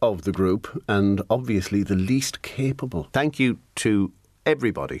youngest of the group and obviously the least capable. Thank you to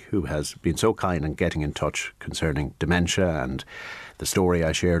everybody who has been so kind in getting in touch concerning dementia and the story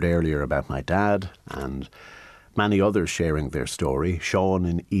I shared earlier about my dad, and many others sharing their story. Sean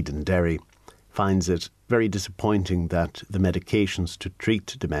in Edenderry finds it very disappointing that the medications to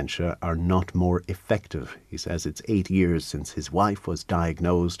treat dementia are not more effective. He says it's 8 years since his wife was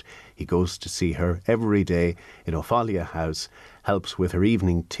diagnosed. He goes to see her every day in Offaly House, helps with her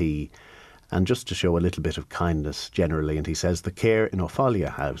evening tea, and just to show a little bit of kindness generally. And he says the care in Offaly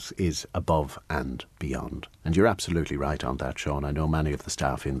House is above and beyond. And you're absolutely right on that, Sean. I know many of the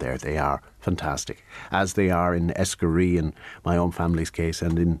staff in there, they are fantastic, as they are in Escaree, in my own family's case,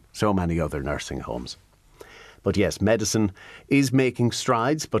 and in so many other nursing homes. But yes, medicine is making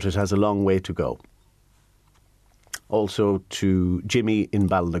strides, but it has a long way to go. Also to Jimmy in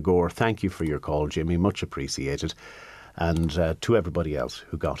Ballagore, thank you for your call, Jimmy, much appreciated. And to everybody else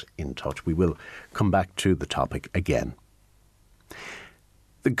who got in touch. We will come back to the topic again.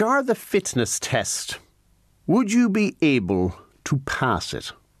 The Garda Fitness Test. Would you be able to pass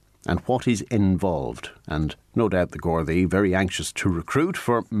it? And what is involved? And no doubt the Garda very anxious to recruit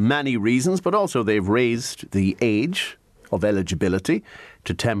for many reasons, but also they've raised the age of eligibility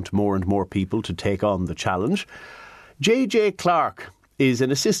to tempt more and more people to take on the challenge. JJ Clark is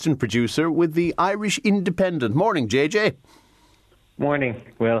an assistant producer with the Irish Independent. Morning, JJ. Morning,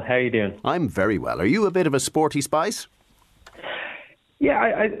 Will. How are you doing? I'm very well. Are you a bit of a sporty spice?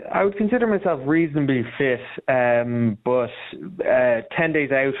 Yeah, I would consider myself reasonably fit, but 10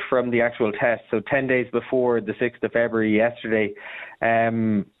 days out from the actual test, so 10 days before the 6th of February yesterday,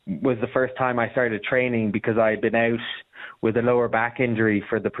 was the first time I started training because I had been out with a lower back injury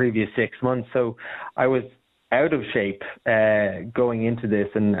for the previous 6 months. So I was out of shape going into this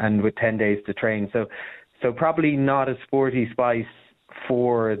and with 10 days to train. So probably not a sporty spice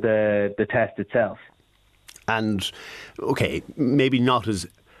for the test itself. And, okay, maybe not as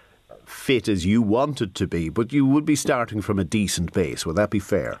fit as you wanted to be, but you would be starting from a decent base. Would that be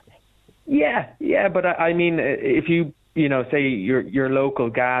fair? Yeah, but I mean, if you say your local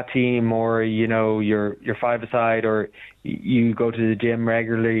GA team or, your five-a-side, or you go to the gym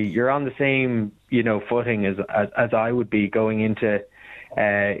regularly, you're on the same, footing as I would be going into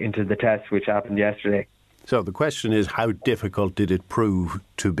the test, which happened yesterday. So the question is, how difficult did it prove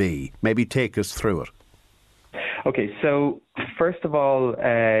to be? Maybe take us through it. Okay, so first of all,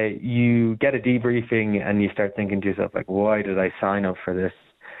 you get a debriefing and you start thinking to yourself, like, why did I sign up for this?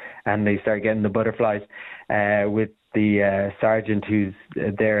 And they start getting the butterflies with the sergeant who's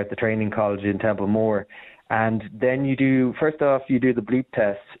there at the training college in Templemore. And then you do the bleep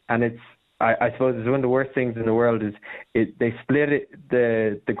test, and I suppose it's one of the worst things in the world is they split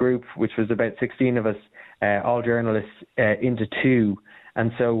the group, which was about 16 of us, all journalists, into two.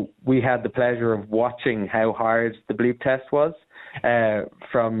 And so we had the pleasure of watching how hard the bleep test was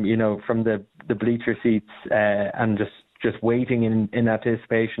from the bleacher seats and just waiting in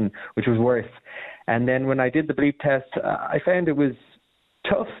anticipation, which was worse. And then when I did the bleep test, I found it was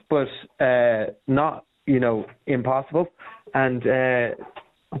tough, but not, impossible. And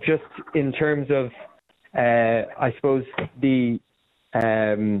just in terms of, I suppose, the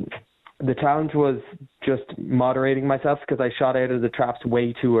challenge was just moderating myself because I shot out of the traps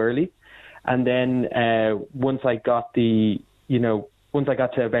way too early. And then once I got to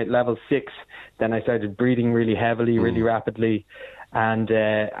about level 6, then I started breathing really heavily, really rapidly. And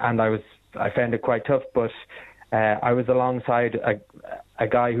I found it quite tough, but I was alongside a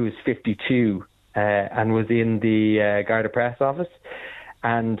guy who was 52 and was in the Garda press office.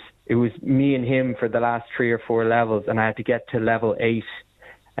 And it was me and him for the last 3 or 4 levels, and I had to get to level 8.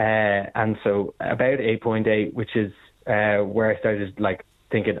 And so about 8.8, which is where I started like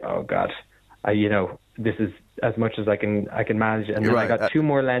thinking, oh God, this is as much as I can manage. And then I got 2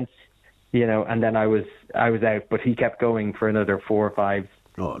 more lengths, and then I was out. But he kept going for another 4 or 5,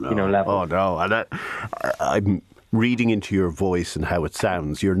 levels. Oh no! And I'm reading into your voice and how it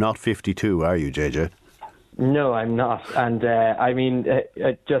sounds. You're not 52, are you, JJ? No, I'm not. And I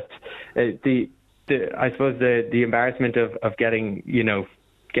suppose the embarrassment of getting your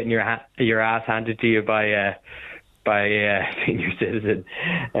ass handed to you by a senior citizen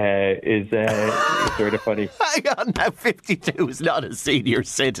is sort of funny. Hang on, now 52 is not a senior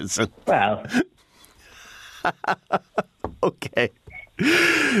citizen. Well, okay.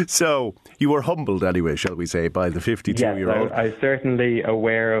 So you were humbled anyway, shall we say, by the 52-year-old? Yes, I'm certainly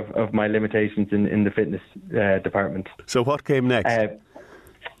aware of my limitations in the fitness department. So what came next?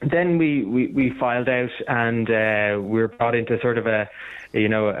 Then we filed out, and we were brought into sort of a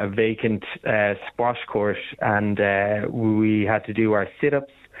vacant squash court, and we had to do our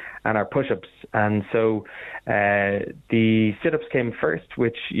sit-ups and our push-ups. And so the sit-ups came first,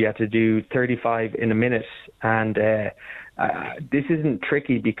 which you had to do 35 in a minute. And this isn't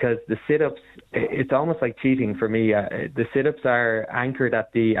tricky because the sit-ups, it's almost like cheating for me. The sit-ups are anchored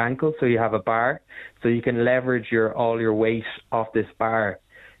at the ankle, so you have a bar, so you can leverage all your weight off this bar.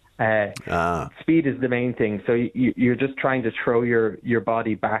 Speed is the main thing. So you're just trying to throw your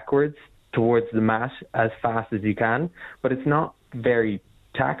body backwards towards the mat as fast as you can, but it's not very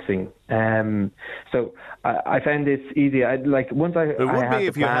taxing. So I found this easy. It would be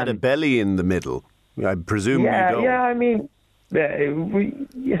if you had a belly in the middle. I presume you don't. Yeah, I mean, as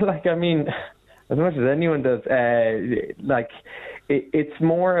much as anyone does, it's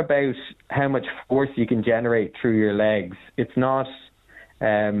more about how much force you can generate through your legs. It's not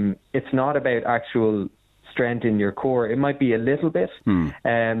about actual strength in your core. It might be a little bit,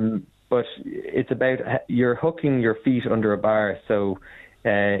 but it's about you're hooking your feet under a bar. So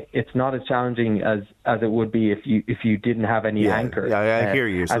it's not as challenging as it would be if you didn't have any anchor. Yeah, I hear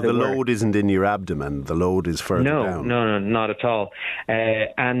you. So the load isn't in your abdomen. The load is further down. No, not at all.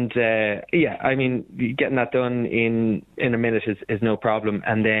 Getting that done in a minute is no problem.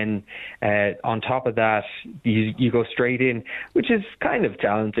 And then on top of that, you go straight in, which is kind of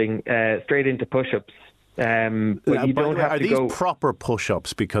challenging, straight into push-ups. But you don't have to go. Are these proper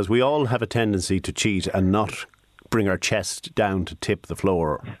push-ups? Because we all have a tendency to cheat and not bring our chest down to tip the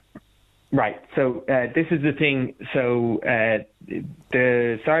floor. Right. So this is the thing. So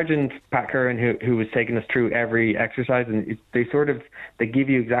the sergeant, Pat Curran, who was taking us through every exercise, and they give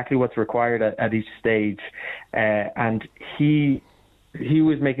you exactly what's required at each stage. And he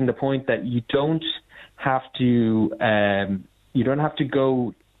was making the point that you don't have to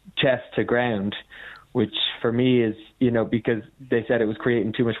go chest to ground, which for me is, because they said it was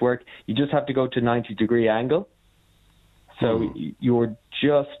creating too much work. You just have to go to 90-degree angle. So you're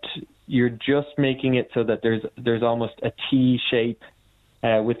just making it so that there's almost a T shape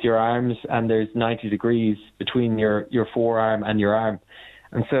with your arms, and there's 90 degrees between your forearm and your arm.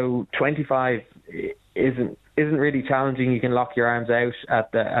 And so 25 isn't really challenging. You can lock your arms out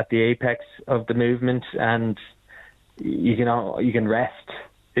at the apex of the movement, and you can rest.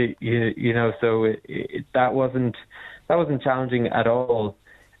 So that wasn't challenging at all.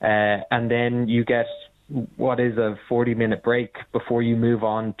 And then you get what is a 40-minute break before you move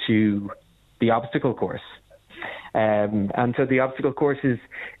on to the obstacle course. And so the obstacle course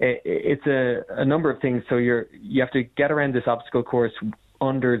it's a number of things. So you have to get around this obstacle course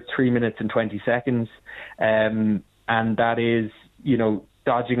under 3 minutes and 20 seconds. And that is,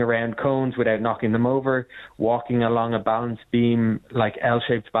 dodging around cones without knocking them over, walking along a balance beam, like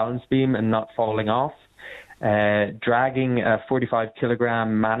L-shaped balance beam, and not falling off, dragging a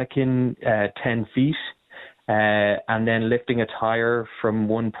 45-kilogram mannequin 10 feet, and then lifting a tire from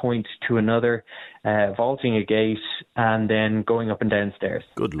one point to another, vaulting a gate, and then going up and down stairs.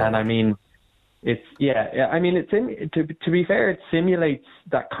 Good Lord. And to be fair, it simulates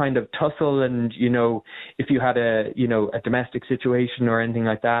that kind of tussle, and if you had a domestic situation or anything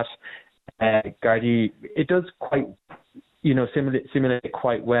like that, Gardaí, it does quite simulate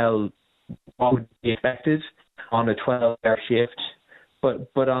quite well what would be expected on a 12-hour shift.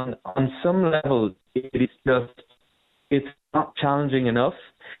 But on some level, it's not challenging enough.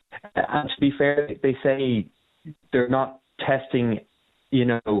 And to be fair, they say they're not testing,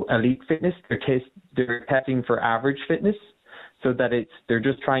 elite fitness. They're testing for average fitness, so that they're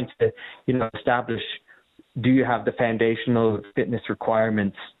just trying to, establish, do you have the foundational fitness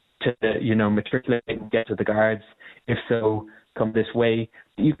requirements to, matriculate and get to the guards? If so, come this way.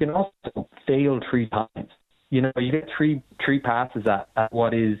 You can also fail 3 times. You get three passes at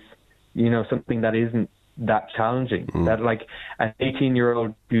what is, something that isn't that challenging. That like an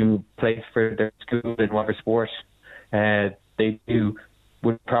 18-year-old who plays for their school in whatever sport they do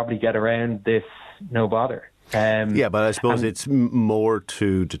would probably get around this no bother. Yeah, but I suppose it's more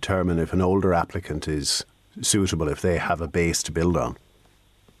to determine if an older applicant is suitable, if they have a base to build on.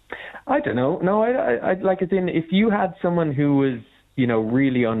 I don't know. No, I like as in if you had someone who was,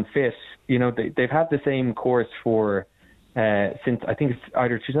 really unfit, they've had the same course for since I think it's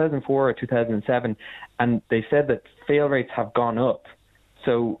either 2004 or 2007, and they said that fail rates have gone up.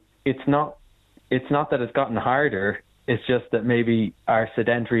 So it's not that it's gotten harder. It's just that maybe our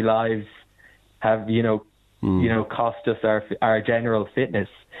sedentary lives have, cost us our general fitness.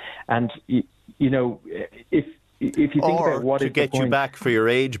 And if you think about what to is get the you point, back for your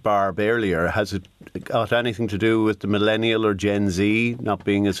age barb earlier, has it got anything to do with the millennial or Gen Z not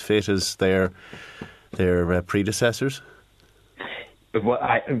being as fit as their predecessors? Well,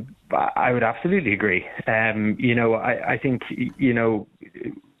 I would absolutely agree. I think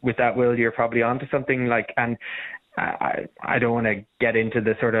with that, Will, you're probably onto something. And I don't want to get into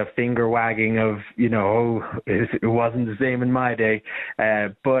the sort of finger wagging of it wasn't the same in my day,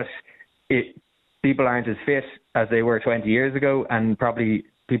 but people aren't as fit as they were 20 years ago, and probably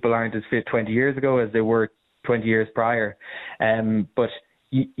people aren't as fit 20 years ago as they were 20 years prior. But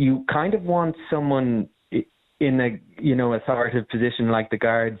you kind of want someone in a authoritative position like the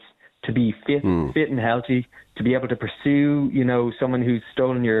guards to be fit and healthy, to be able to pursue someone who's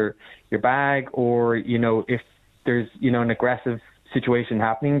stolen your bag, or if there's an aggressive situation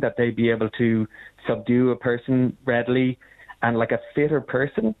happening, that they'd be able to subdue a person readily. And like a fitter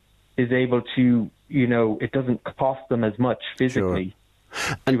person is able to, it doesn't cost them as much physically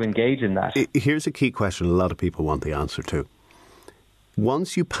to engage in that. Here's a key question a lot of people want the answer to.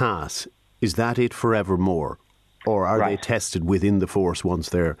 Once you pass, is that it forevermore? Or are they tested within the force once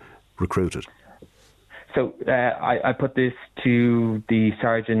they're recruited? So I put this to the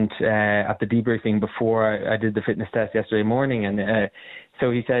sergeant at the debriefing before I did the fitness test yesterday morning, and so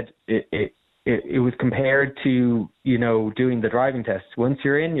he said it was compared to doing the driving test. Once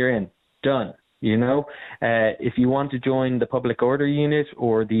you're in, done. If you want to join the public order unit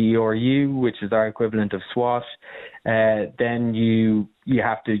or the ERU, which is our equivalent of SWAT, then you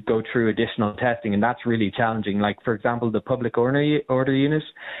have to go through additional testing, and that's really challenging. Like, for example, the public order unit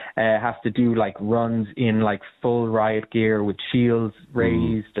has to do like runs in like full riot gear with shields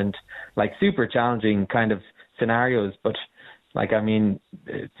raised and like super challenging kind of scenarios. But like, I mean,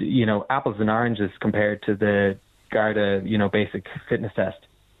 apples and oranges compared to the Garda, basic fitness test.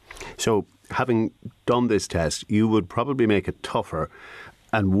 So, having done this test, you would probably make it tougher.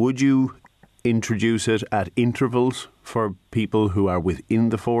 And would you introduce it at intervals for people who are within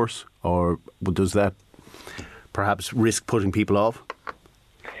the force? Or does that perhaps risk putting people off?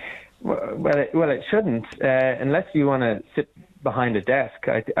 Well, it shouldn't. Unless you want to sit behind a desk,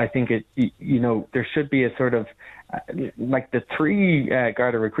 I think there should be a sort of, like the three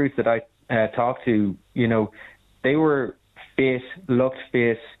Garda recruits that I talked to, they were fit, looked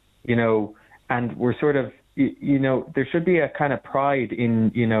fit, and we're sort of, there should be a kind of pride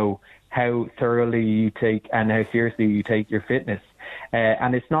in, how thoroughly you take and how seriously you take your fitness.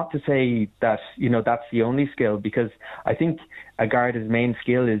 And it's not to say that, that's the only skill, because I think a Garda's main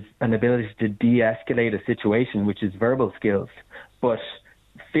skill is an ability to de-escalate a situation, which is verbal skills. But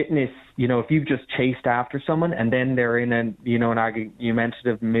fitness, if you've just chased after someone and then they're in an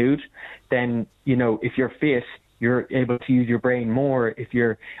argumentative mood, then, if you're fit, you're able to use your brain more. If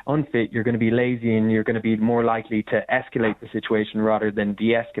you're unfit, you're going to be lazy and you're going to be more likely to escalate the situation rather than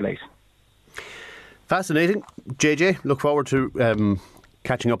de-escalate. Fascinating. JJ, look forward to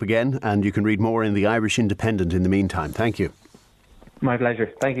catching up again, and you can read more in the Irish Independent in the meantime. Thank you. My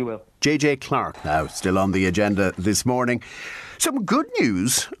pleasure. Thank you, Will. JJ Clark now still on the agenda this morning. Some good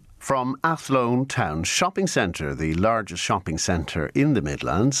news from Athlone Town Shopping Centre, the largest shopping centre in the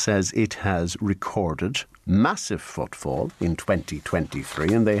Midlands, says it has recorded massive footfall in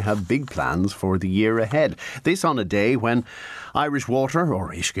 2023, and they have big plans for the year ahead. This on a day when Irish Water, or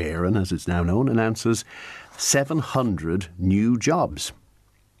Uisce Éireann as it's now known, announces 700 new jobs.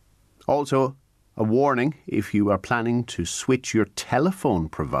 Also, a warning: if you are planning to switch your telephone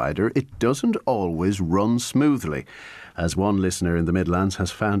provider, it doesn't always run smoothly, as one listener in the Midlands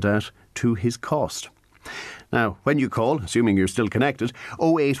has found out to his cost. Now, when you call, assuming you're still connected,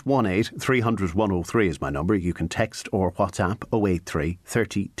 0818 300 103 is my number. You can text or WhatsApp 083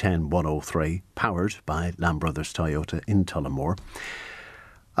 30 10 103, powered by Lamb Brothers Toyota in Tullamore.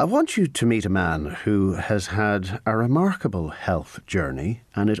 I want you to meet a man who has had a remarkable health journey,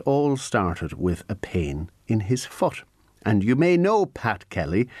 and it all started with a pain in his foot. And you may know Pat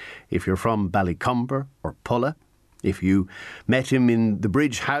Kelly if you're from Ballycumber or Pulla, if you met him in the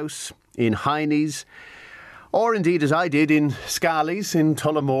Bridge House in Hiney's, or indeed, as I did, in Scally's in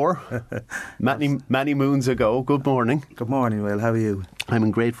Tullamore many moons ago. Good morning. Good morning, Will. How are you? I'm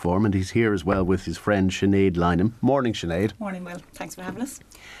in great form, and he's here as well with his friend Sinead Lynham. Morning, Sinead. Morning, Will. Thanks for having us.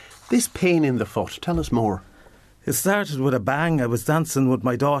 This pain in the foot, tell us more. It started with a bang. I was dancing with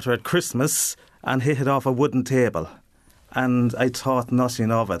my daughter at Christmas and hit it off a wooden table. And I thought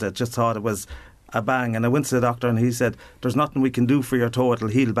nothing of it. I just thought it was a bang. And I went to the doctor and he said, there's nothing we can do for your toe, it'll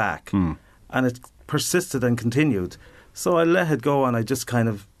heal back. And it persisted and continued. So I let it go and I just kind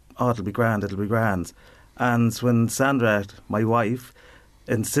of, it'll be grand. And when Sandra, my wife,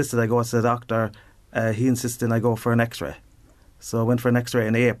 insisted I go to the doctor, he insisted I go for an x-ray. So I went for an x-ray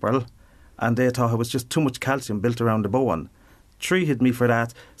in April and they thought it was just too much calcium built around the bone. Treated me for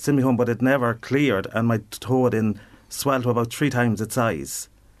that, sent me home, but it never cleared and my toe then swelled to about 3 times its size.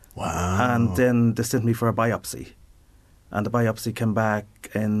 Wow. And then they sent me for a biopsy. And the biopsy came back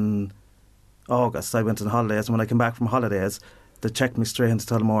in August. I went on holidays, and when I came back from holidays, they checked me straight into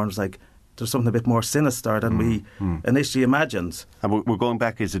Tullamore and was like, there's something a bit more sinister than we initially imagined. And we're going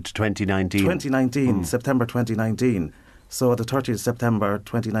back, is it to 2019? 2019, September 2019. So the 30th of September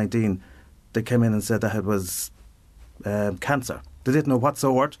 2019, they came in and said that it was cancer. They didn't know what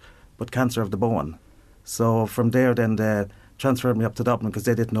sort, but cancer of the bone. So from there then they transferred me up to Dublin because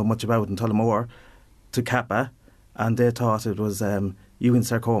they didn't know much about it in Tullamore, to Kappa, and they thought it was Ewing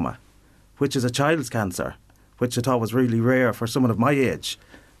sarcoma, which is a child's cancer, which I thought was really rare for someone of my age.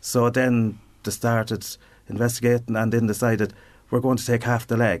 So then they started investigating and then decided we're going to take half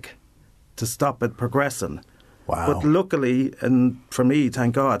the leg to stop it progressing. Wow. But luckily, and for me,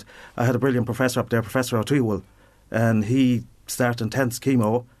 thank God, I had a brilliant professor up there, Professor O'Toole, and he started intense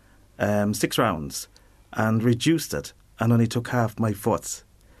chemo, 6 rounds, and reduced it and only took half my foot.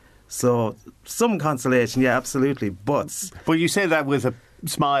 So some consolation, yeah, absolutely. But you say that with a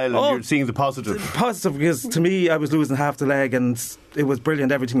smile and you're seeing the positive. Positive, because to me I was losing half the leg and it was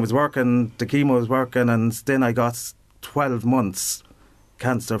brilliant. Everything was working, the chemo was working, and then I got 12 months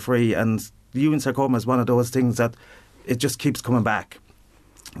cancer free. And Ewing sarcoma is one of those things that it just keeps coming back.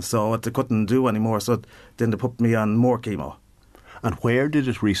 So they couldn't do anymore. So then they put me on more chemo. And where did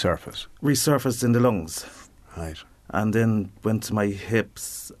it resurface? Resurfaced in the lungs. Right. And then went to my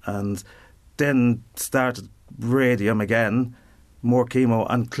hips and then started radium again, more chemo,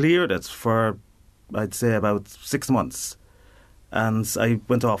 and cleared it for, I'd say, about 6 months. And I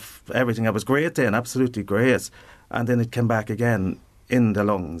went off everything. I was great then, absolutely great. And then it came back again in the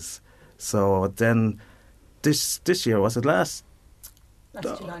lungs. So then this year, was it last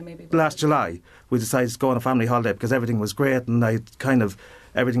July maybe? Last July, we decided to go on a family holiday because everything was great and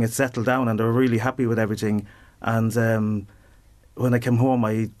everything had settled down and they were really happy with everything. And when I came home,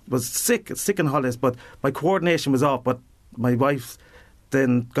 I was sick in holidays, but my coordination was off. But my wife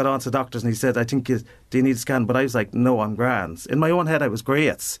then got on to doctors and he said, I think do you need a scan? But I was like, no, I'm grand. In my own head, I was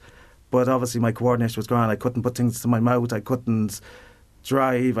great. But obviously my coordination was grand. I couldn't put things to my mouth. I couldn't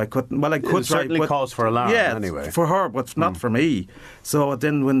drive. I could drive. Certainly cause for alarm anyway. For her, but not for me. So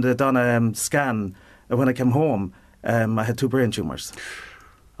then when they done a scan, when I came home, I had 2 brain tumours.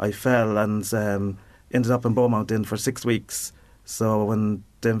 I fell and ended up in Beaumont for 6 weeks. So when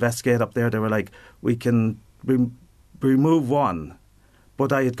they investigate up there, they were like, we can remove one.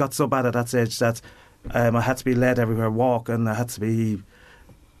 But I had got so bad at that stage that I had to be led everywhere, walking. I had to be,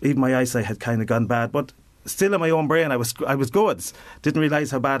 even my eyesight had kind of gone bad. But still in my own brain, I was good. Didn't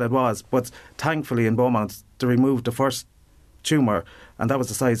realise how bad it was. But thankfully in Beaumont, they removed the first tumour, and that was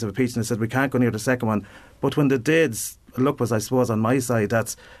the size of a peach. And they said, we can't go near the second one. But when they did, luck was, I suppose, on my side,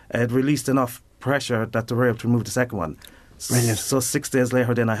 that it released enough pressure that they were able to remove the second one. Brilliant. So 6 days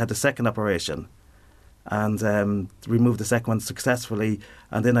later then I had the second operation and removed the second one successfully,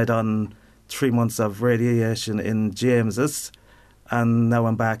 and then I done 3 months of radiation in James's, and now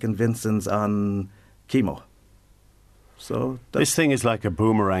I'm back in Vincent's on chemo. So this thing is like a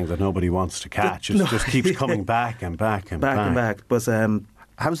boomerang that nobody wants to catch. It just keeps coming back and back and back. But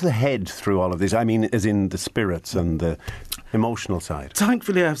how's the head through all of this? I mean, as in the spirits and the emotional side.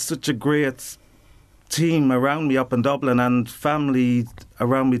 Thankfully I have such a great team around me up in Dublin and family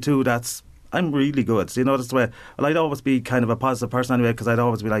around me too. I'm really good. You know, that's the way. Well, I'd always be kind of a positive person anyway, because I'd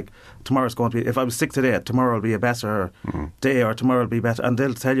always be like, tomorrow's going to be, if I was sick today, tomorrow will be a better day, or tomorrow will be better. And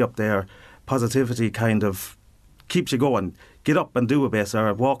they'll tell you up there, positivity kind of keeps you going. Get up and do a bit,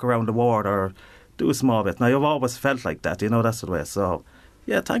 or walk around the ward, or do a small bit. Now, I've always felt like that, you know, that's the way. So,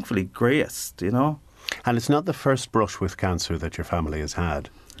 yeah, thankfully, grace, you know. And it's not the first brush with cancer that your family has had?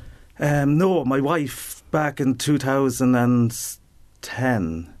 No, my wife back in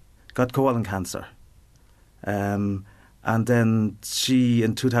 2010, got colon cancer. And then she,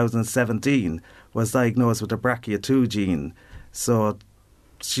 in 2017, was diagnosed with the BRCA2 gene. So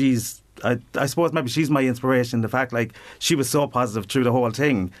she's, I suppose maybe she's my inspiration, the fact like she was so positive through the whole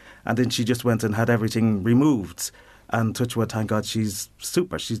thing, and then she just went and had everything removed. And touch wood, thank God, she's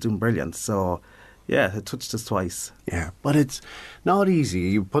super, she's doing brilliant. So yeah, it touched us twice. Yeah, but it's not easy.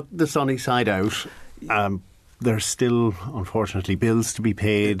 You put the sunny side out. There's still, unfortunately, bills to be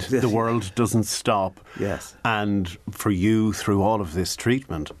paid. The world doesn't stop. Yes. And for you, through all of this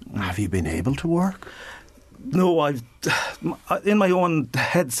treatment, have you been able to work? No, in my own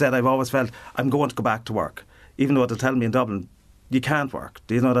headset, I've always felt I'm going to go back to work. Even though they tell me in Dublin, you can't work.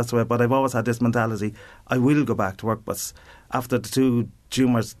 Do you know that's the way? But I've always had this mentality, I will go back to work. But after the 2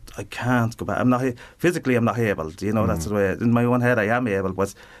 tumours, I can't go back. I'm not able. Do you know that's the way? In my own head, I am able,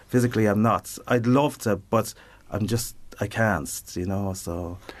 but physically, I'm not. I'd love to, but I can't, you know,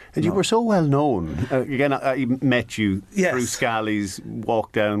 so... And you were so well known. Again, I met you yes. through Scally's,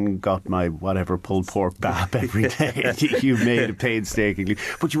 walked down, got my whatever pulled pork bap every day. You made it painstakingly.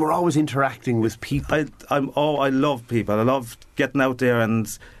 But you were always interacting with people. I love people. I love getting out there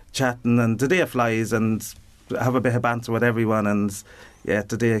and chatting, and the day flies, and have a bit of banter with everyone, and yeah,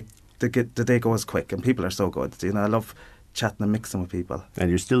 the day goes quick, and people are so good. You know, I love chatting and mixing with people. And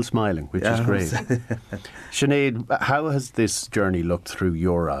you're still smiling, which is great. Sinead, how has this journey looked through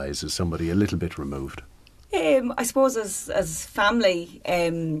your eyes as somebody a little bit removed? I suppose as family,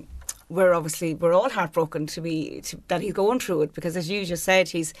 we're all heartbroken that he's going through it, because as you just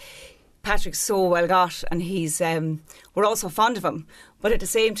said, Patrick's so well got, and we're all so fond of him. But at the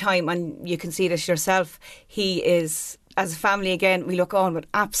same time, and you can see this yourself, he is, as a family again, we look on with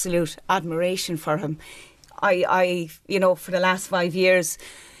absolute admiration for him. I for the last 5 years,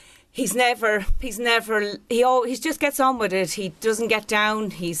 he just gets on with it. He doesn't get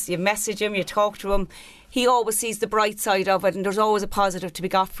down. You message him, you talk to him. He always sees the bright side of it, and there's always a positive to be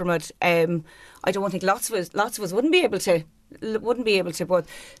got from it. I don't think lots of us wouldn't be able to, but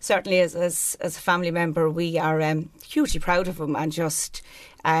certainly as a family member, we are hugely proud of him, and just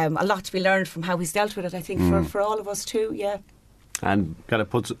a lot to be learned from how he's dealt with it, I think, for all of us too, yeah. And kind of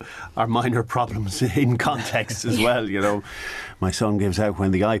puts our minor problems in context as well. You know, my son gives out when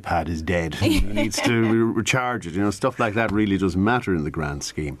the iPad is dead and needs to recharge it. You know, stuff like that really doesn't matter in the grand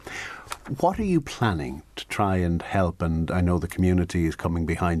scheme. What are you planning to try and help? And I know the community is coming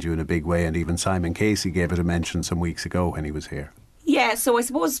behind you in a big way, and even Simon Casey gave it a mention some weeks ago when he was here. Yeah, so I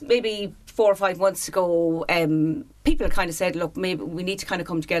suppose maybe 4 or 5 months ago, people kind of said, look, maybe we need to kind of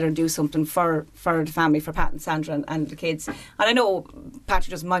come together and do something for the family, for Pat and Sandra and the kids. And I know Patrick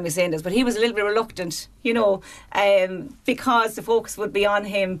doesn't mind me saying this, but he was a little bit reluctant, because the focus would be on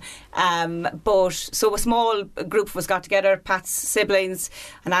him. But so a small group of us got together, Pat's siblings,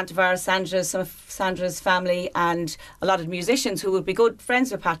 an aunt of ours, some of Sandra's family, and a lot of musicians who would be good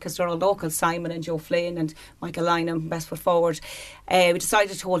friends with Pat because they're all local, Simon and Joe Flynn and Michael Lynham, Best Foot Forward. We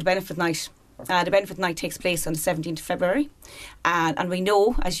decided to hold a benefit night. The benefit night takes place on the 17th of February, and we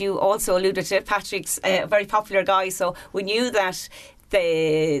know, as you also alluded to, Patrick's a very popular guy, so we knew that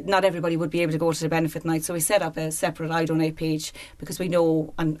not everybody would be able to go to the benefit night, so we set up a separate I Donate page, because we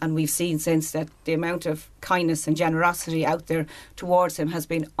know and we've seen since that the amount of kindness and generosity out there towards him has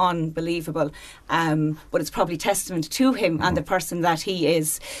been unbelievable, but it's probably testament to him and the person that he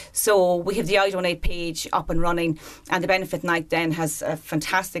is. So we have the I Donate page up and running, and the benefit night then has a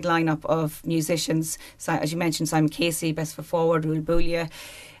fantastic lineup of musicians, so, as you mentioned, Simon Casey, Best Foot Forward, Rul Boulia,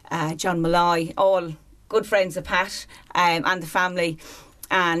 John Malloy, all good friends of Pat and the family.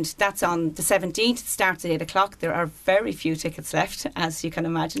 And that's on the 17th. It starts at 8 o'clock. There are very few tickets left, as you can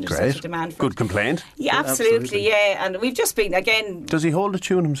imagine. There's such a demand for Good complaint. Yeah, absolutely, yeah. And we've just been, again... Does he hold a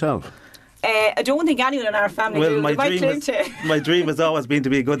tune himself? I don't think anyone in our family do. My dream has always been to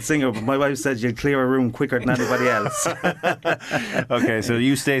be a good singer, but my wife said you'll clear a room quicker than anybody else. Okay, so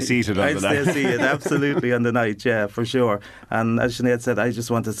you stay seated on the night. I stay seated, absolutely, on the night, yeah, for sure. And as Sinead said, I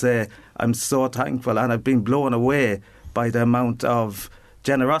just want to say I'm so thankful, and I've been blown away by the amount of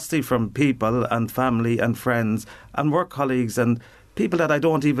generosity from people and family and friends and work colleagues and people that I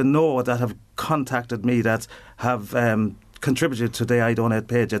don't even know that have contacted me, that have contributed to the I Donate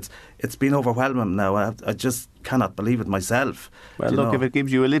page. It's been overwhelming now. I just cannot believe it myself. Well, look, if it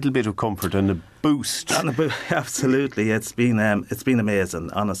gives you a little bit of comfort and a boost. Absolutely, it's been amazing,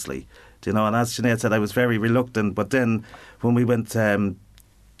 honestly. And as Sinead said, I was very reluctant, but then when we went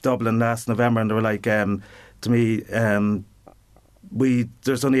Dublin last November, and they were like to me,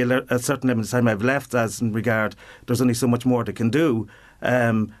 there's only a certain limit of time I've left, as in regard there's only so much more they can do.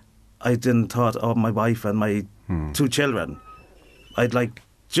 I didn't thought of my wife and my 2 children. I'd like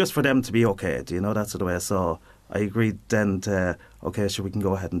just for them to be okay. Do you know, that's the way I saw. I agreed then to, okay, sure, we can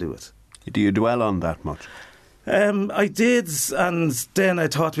go ahead and do it. Do you dwell on that much? I did, and then I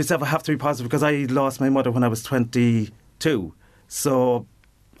thought to myself, I have to be positive because I lost my mother when I was 22. So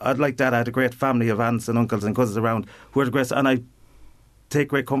I'd like that. I had a great family of aunts and uncles and cousins around who were the great, and I take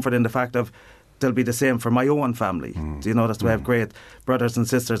great comfort in the fact of they'll be the same for my own family. Do you know, that's the way I have great brothers and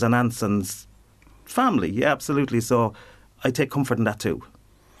sisters and aunts and family. Yeah, absolutely. So I take comfort in that too.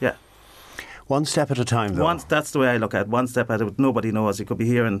 Yeah. One step at a time, though. That's the way I look at it. One step at it. Nobody knows. You could be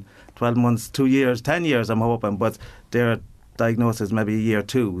here in 12 months, 2 years, 10 years, I'm hoping. But their diagnosis maybe a year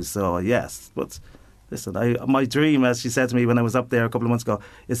 2. So, yes. But listen, my dream, as she said to me when I was up there a couple of months ago,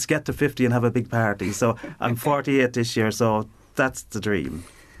 is to get to 50 and have a big party. So I'm 48 this year, so that's the dream.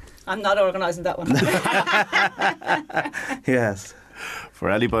 I'm not organising that one. Yes. For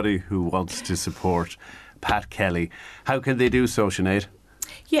anybody who wants to support Pat Kelly, how can they do so, Sinead?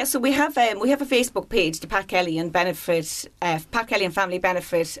 Yeah, so we have a Facebook page, the Pat Kelly and Family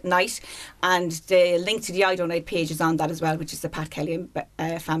Benefit Night, and the link to the iDonate page is on that as well, which is the Pat Kelly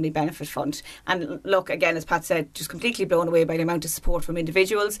and Family Benefit Fund. And look, again, as Pat said, just completely blown away by the amount of support from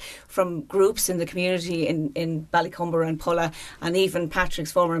individuals, from groups in the community in Ballycumber and Pulla, and even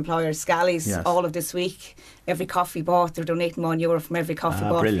Patrick's former employer, Scally's, yes. All of this week. Every coffee bought, they're donating €1 from every coffee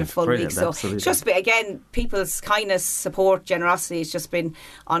bought for the full week. So it's just been, again, people's kindness, support, generosity, it's just been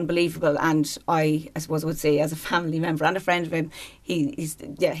unbelievable. And I suppose I would say, as a family member and a friend of him, he's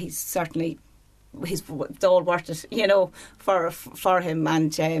certainly, it's all worth it, you know, for him,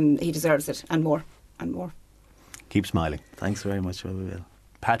 and he deserves it, and more and more. Keep smiling. Thanks very much. We will.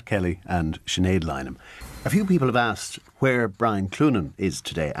 Pat Kelly and Sinead Lynham. A few people have asked where Brian Cloonan is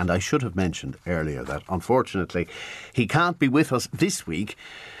today, and I should have mentioned earlier that unfortunately he can't be with us this week.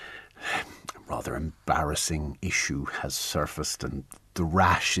 A rather embarrassing issue has surfaced and the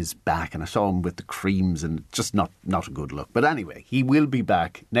rash is back, and I saw him with the creams and just not a good look. But anyway, he will be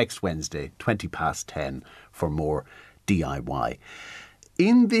back next Wednesday, 10:20 for more DIY.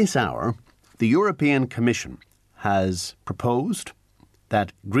 In this hour, the European Commission has proposed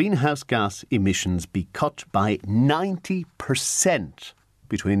that greenhouse gas emissions be cut by 90%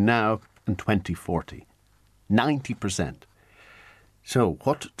 between now and 2040. 90%. So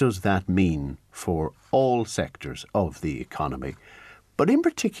what does that mean for all sectors of the economy, but in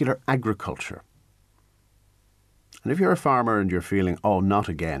particular agriculture? And if you're a farmer and you're feeling, oh, not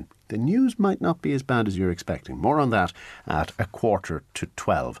again, the news might not be as bad as you're expecting. More on that at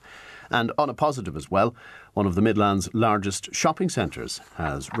 11:45. And on a positive as well, one of the Midlands' largest shopping centres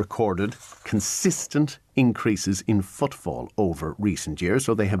has recorded consistent increases in footfall over recent years,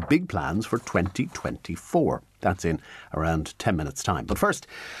 so they have big plans for 2024. That's in around 10 minutes' time. But first,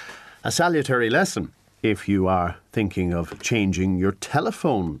 a salutary lesson if you are thinking of changing your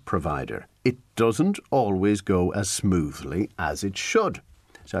telephone provider. It doesn't always go as smoothly as it should.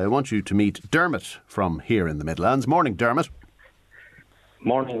 So I want you to meet Dermot from here in the Midlands. Morning, Dermot.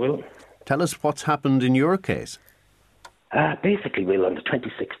 Morning, Will. Tell us what's happened in your case. Basically, Will, on the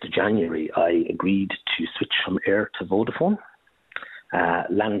 26th of January, I agreed to switch from Air to Vodafone,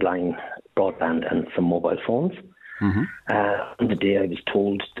 landline, broadband and some mobile phones. Mm-hmm. On the day I was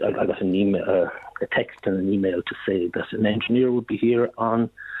told, I got an email, a text and an email to say that an engineer would be here on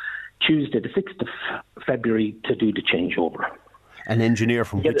Tuesday, the 6th of February, to do the changeover. An engineer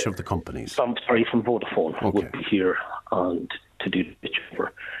from which of the companies? From Vodafone would be here to do the changeover.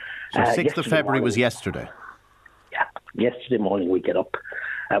 So 6th of February was yesterday? Yeah, yesterday morning we get up.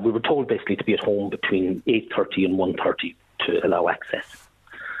 We were told basically to be at home between 8:30 and 1:30 to allow access.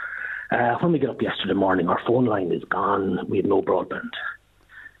 When we get up yesterday morning, our phone line is gone. We had no broadband.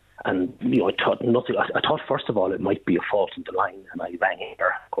 And, I thought nothing. I thought, first of all, it might be a fault in the line. And I rang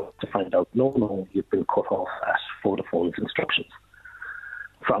Air to find out, no, you've been cut off at Vodafone's instructions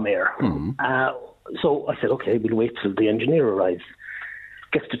from Air. Mm-hmm. So I said, OK, we'll wait till the engineer arrives.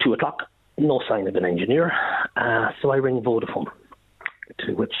 Gets to 2 o'clock, no sign of an engineer. So I ring Vodafone,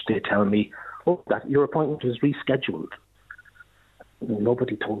 to which they tell me, that your appointment was rescheduled.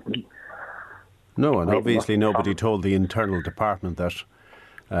 Nobody told me. No, and obviously nobody told the internal department that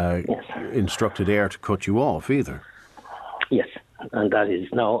instructed Air to cut you off either. Yes, and that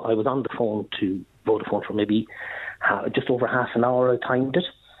is. Now, I was on the phone to Vodafone for maybe just over half an hour. I timed it.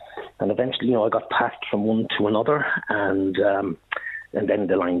 And eventually, I got passed from one to another, and then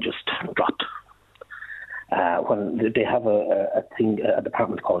the line just dropped. When they have a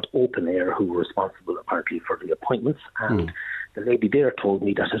department called Open Air, who were responsible apparently for the appointments, and the lady there told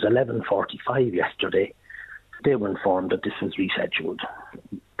me that at 11:45 yesterday, they were informed that this was rescheduled.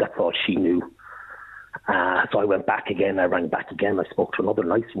 That's all she knew. So I went back again. I rang back again. I spoke to another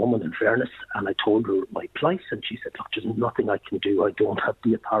nice woman, in fairness, and I told her my plight, and she said, look, there's nothing I can do. I don't have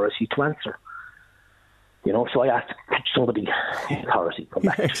the authority to answer. So I asked, could somebody in authority come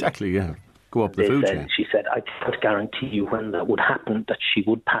back? Exactly, yeah. Go up the food chain. She said, I can't guarantee you when that would happen, that she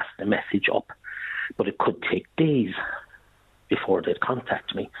would pass the message up, but it could take days before they'd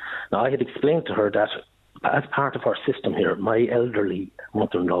contact me. Now, I had explained to her that as part of our system here, my elderly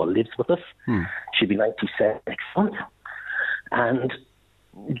mother-in-law lives with us. She'll be 97 next month. And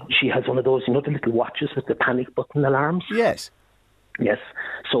she has one of those, the little watches with the panic button alarms. Yes. Yes.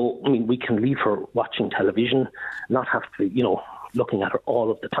 So, we can leave her watching television, not have to, looking at her all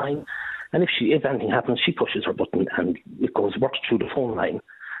of the time. And if anything happens, she pushes her button and it works through the phone line.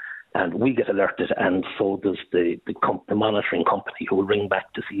 And we get alerted, and so does the monitoring company, who will ring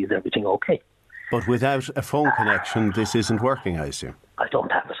back to see is everything okay. But without a phone connection, this isn't working, I assume. I don't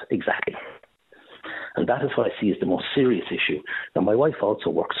have it, exactly. And that is what I see as the most serious issue. Now, my wife also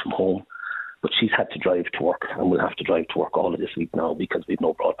works from home, but she's had to drive to work, and will have to drive to work all of this week now because we've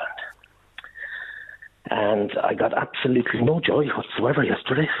no broadband. And I got absolutely no joy whatsoever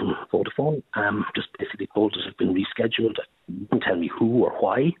yesterday from Vodafone. Just basically told us it had been rescheduled. Didn't tell me who or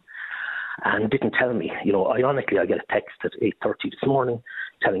why. And didn't tell me, ironically, I get a text at 8:30 this morning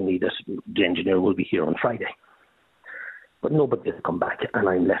telling me that the engineer will be here on Friday. But nobody has come back, and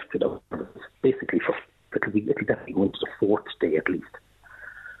I'm left without service. Basically, it'll definitely go into the fourth day at least.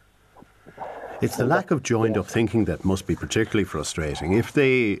 It's the lack of joined-up thinking that must be particularly frustrating. If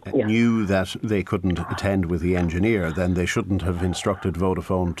they knew that they couldn't attend with the engineer, then they shouldn't have instructed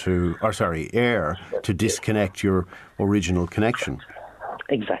Air to disconnect your original connection.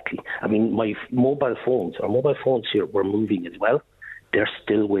 Exactly. our mobile phones here were moving as well. They're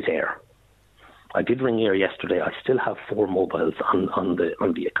still with Air. I did ring Air yesterday. I still have 4 mobiles on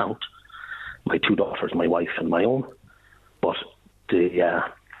the account. My 2 daughters, my wife, and my own. But the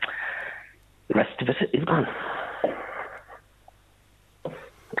rest of it is gone.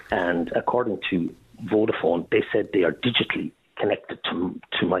 And according to Vodafone, they said they are digitally connected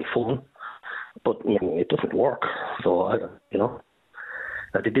to my phone, but it doesn't work. So now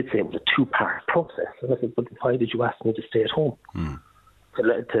they did say it was a 2-part process, and I said, but why did you ask me to stay at home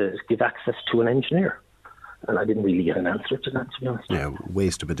to give access to an engineer? And I didn't really get an answer to that, to be honest. Yeah,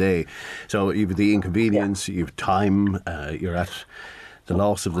 waste of a day. So you've the inconvenience, you've time, you're at the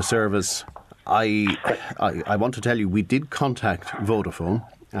loss of the service. I want to tell you, we did contact Vodafone,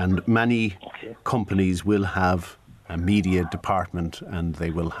 and many companies will have a media department, and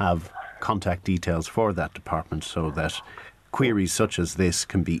they will have contact details for that department so that queries such as this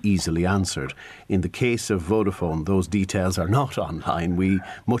can be easily answered. In the case of Vodafone, those details are not online. We,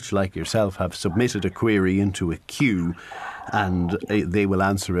 much like yourself, have submitted a query into a queue, and they will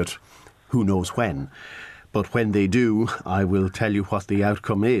answer it who knows when. But when they do, I will tell you what the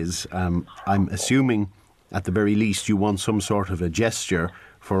outcome is. I'm assuming, at the very least, you want some sort of a gesture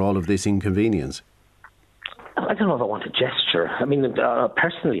for all of this inconvenience. I don't know if I want a gesture.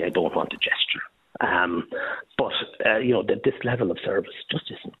 Personally, I don't want a gesture. But this level of service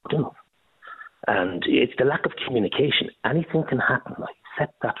just isn't good enough. And it's the lack of communication. Anything can happen. I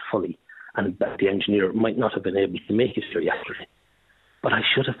accept that fully. And the engineer might not have been able to make it here yesterday. But I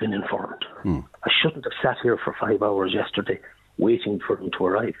should have been informed. I shouldn't have sat here for 5 hours yesterday waiting for them to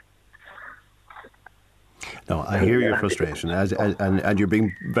arrive. No, I hear your frustration, and you're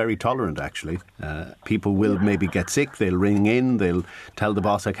being very tolerant, actually. People will maybe get sick, they'll ring in, they'll tell the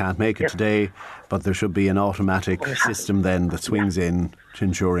boss I can't make it today, but there should be an automatic system then that swings in to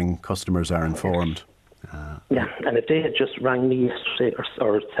ensuring customers are informed. And if they had just rang me yesterday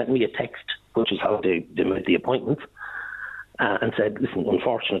or sent me a text, which is how they made the appointment, and said, listen,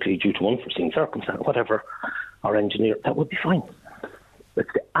 unfortunately, due to unforeseen circumstance, whatever, our engineer, that would be fine. It's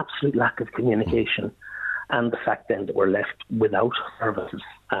the absolute lack of communication and the fact then that we're left without services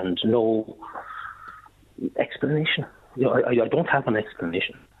and no explanation. I don't have an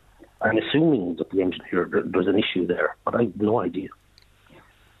explanation. I'm assuming that the engineer, there's an issue there, but I have no idea.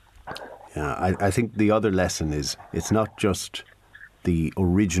 Yeah, I think the other lesson is it's not just the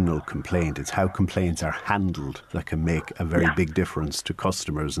original complaint, it's how complaints are handled that can make a very big difference to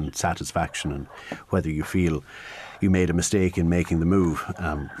customers and satisfaction and whether you feel you made a mistake in making the move.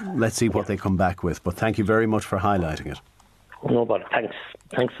 Let's see what they come back with, but thank you very much for highlighting it. No bother,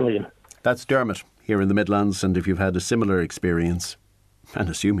 thanks a million. That's Dermot here in the Midlands, and if you've had a similar experience, and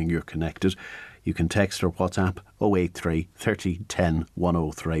assuming you're connected, you can text or WhatsApp 083 30 10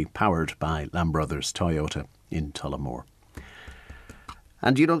 103, powered by Lamb Brothers Toyota in Tullamore.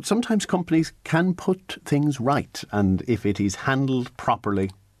 And sometimes companies can put things right, and if it is handled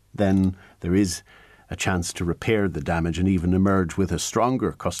properly, then there is a chance to repair the damage and even emerge with a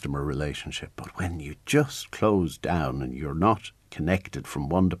stronger customer relationship. But when you just close down and you're not connected from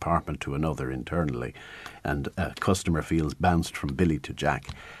one department to another internally, and a customer feels bounced from Billy to Jack,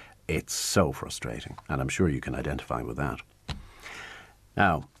 it's so frustrating, and I'm sure you can identify with that.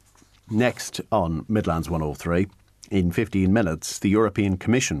 Now, next on Midlands 103, in 15 minutes, the European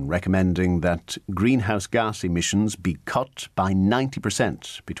Commission recommending that greenhouse gas emissions be cut by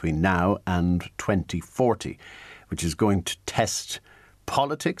 90% between now and 2040, which is going to test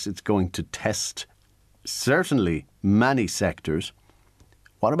politics. It's going to test certainly many sectors.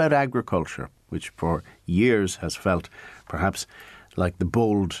 What about agriculture, which for years has felt perhaps like the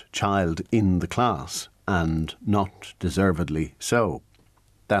bold child in the class, and not deservedly so?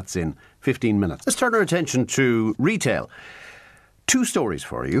 That's in 15 minutes. Let's turn our attention to retail. Two stories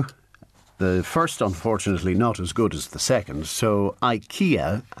for you. The first, unfortunately, not as good as the second. So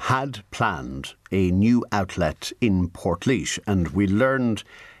IKEA had planned a new outlet in Portlaoise, and we learned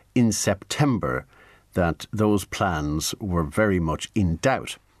in September that those plans were very much in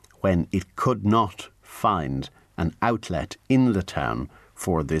doubt when it could not find an outlet in the town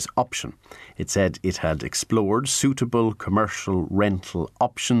for this option. It said it had explored suitable commercial rental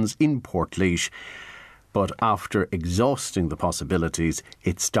options in Portlaoise, but after exhausting the possibilities,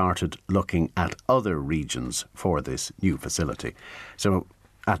 it started looking at other regions for this new facility. So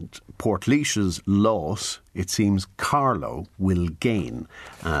at Portlaoise's loss, it seems Carlow will gain,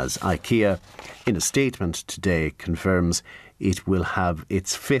 as IKEA, in a statement today, confirms it will have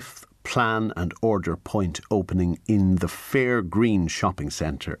its fifth plan and order point opening in the Fair Green shopping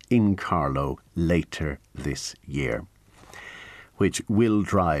centre in Carlow later this year, which will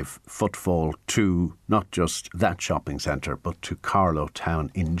drive footfall to not just that shopping centre but to Carlow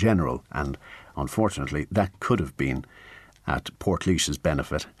town in general. And unfortunately that could have been at Portlaoise's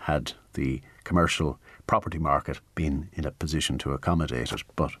benefit had the commercial property market been in a position to accommodate it,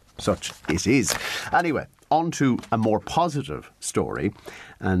 but such it is. Anyway, on to a more positive story,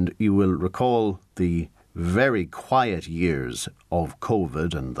 and you will recall the very quiet years of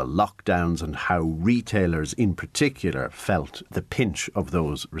COVID and the lockdowns and how retailers in particular felt the pinch of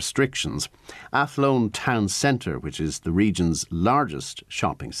those restrictions. Athlone Town Centre, which is the region's largest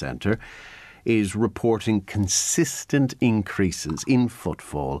shopping centre, is reporting consistent increases in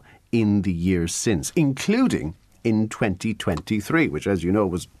footfall in the years since, including in 2023, which, as you know,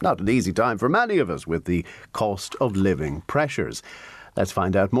 was not an easy time for many of us with the cost of living pressures. Let's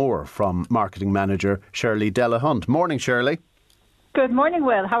find out more from marketing manager Shirley Delahunt. Morning, Shirley. Good morning,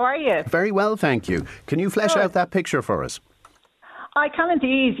 Will. How are you? Very well, thank you. Can you flesh out that picture for us? I can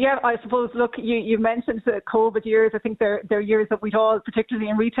indeed. Yeah, I suppose, look, you mentioned the COVID years. I think they're years that we'd all, particularly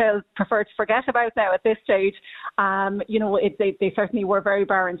in retail, prefer to forget about now at this stage. They certainly were very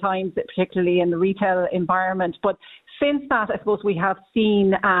barren times, particularly in the retail environment. But since that, I suppose we have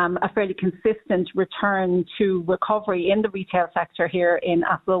seen a fairly consistent return to recovery in the retail sector here in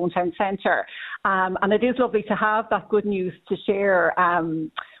Athlone Town Centre. And it is lovely to have that good news to share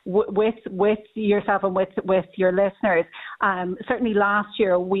with yourself and with your listeners. Certainly last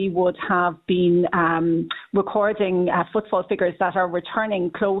year we would have been recording footfall figures that are returning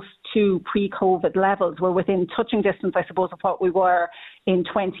close to pre-COVID levels. We're within touching distance, I suppose, of what we were in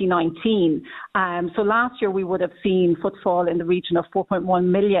 2019. So last year we would have seen footfall in the region of 4.1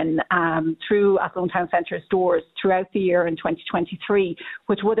 million through Athlone Town Centre's doors throughout the year in 2023,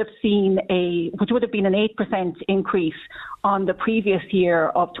 which would have been an 8% increase on the previous year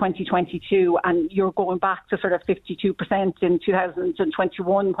of 2022, and you're going back to sort of 52% in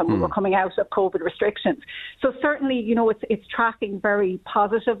 2021 when we were coming out of COVID restrictions. So certainly, it's tracking very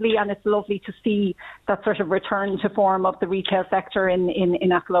positively, and it's lovely to see that sort of return to form of the retail sector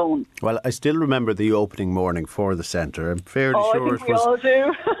in Athlone. Well, I still remember the opening morning for the centre. I'm fairly sure I think we all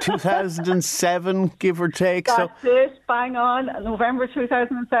do. 2007, give or take. That's it, bang on. November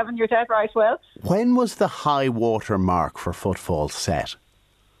 2007, you're dead right, Will. When was the high water mark for footfall set?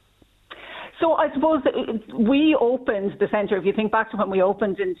 So I suppose we opened the centre, if you think back to when we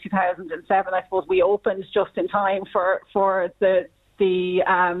opened in 2007, I suppose we opened just in time for the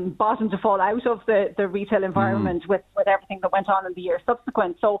bottom to fall out of the retail environment with everything that went on in the year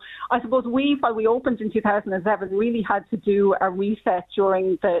subsequent. So I suppose while we opened in 2007, really had to do a reset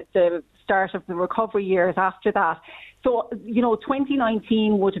during the start of the recovery years after that. So,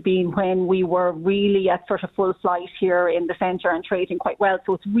 2019 would have been when we were really at sort of full flight here in the centre and trading quite well.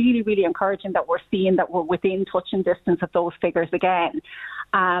 So it's really, really encouraging that we're seeing that we're within touching distance of those figures again.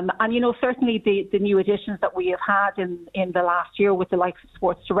 And, certainly the new additions that we have had in the last year with the likes of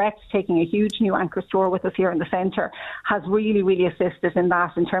Sports Direct, taking a huge new anchor store with us here in the centre, has really, really assisted in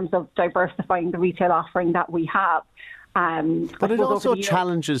that in terms of diversifying the retail offering that we have. But it also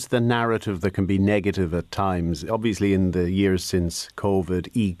challenges the narrative that can be negative at times. Obviously, in the years since COVID,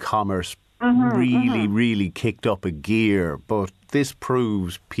 e-commerce really kicked up a gear. But this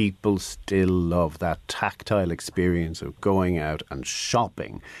proves people still love that tactile experience of going out and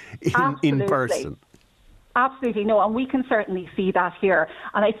shopping in person. Absolutely, no, and we can certainly see that here.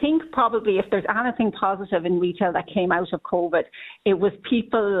 And I think probably if there's anything positive in retail that came out of COVID, it was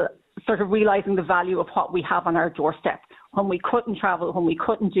people sort of realising the value of what we have on our doorstep. When we couldn't travel, when we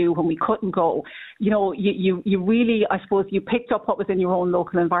couldn't go, you really, I suppose, you picked up what was in your own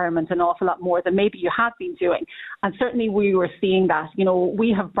local environment an awful lot more than maybe you had been doing. And certainly we were seeing that.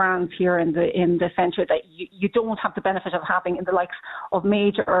 We have brands here in the centre that you don't have the benefit of having in the likes of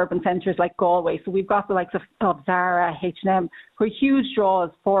major urban centres like Galway. So we've got the likes of Zara, H&M, who are huge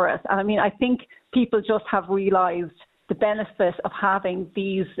draws for us. And I think people just have realised the benefit of having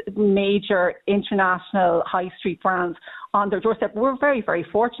these major international high street brands on their doorstep. We're very, very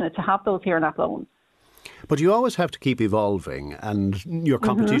fortunate to have those here in Athlone. But you always have to keep evolving, and your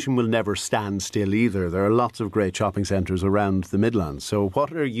competition will never stand still either. There are lots of great shopping centres around the Midlands. So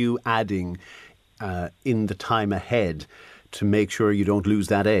what are you adding in the time ahead to make sure you don't lose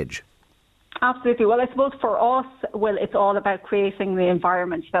that edge? Absolutely. Well, I suppose for us, it's all about creating the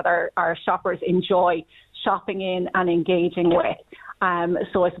environment that our shoppers enjoy shopping in and engaging with.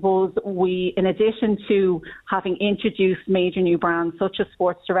 So I suppose we, in addition to having introduced major new brands such as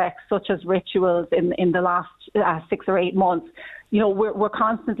Sports Direct, such as Rituals in the last 6 or 8 months, we're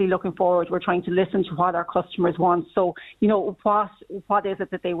constantly looking forward. We're trying to listen to what our customers want. So, what is it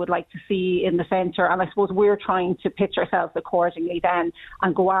that they would like to see in the centre? And I suppose we're trying to pitch ourselves accordingly then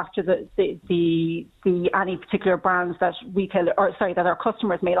and go after the any particular brands that that our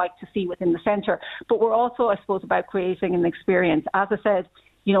customers may like to see within the centre. But we're also, I suppose, about creating an experience. As I said,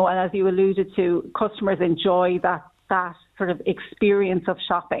 and as you alluded to, customers enjoy that sort of experience of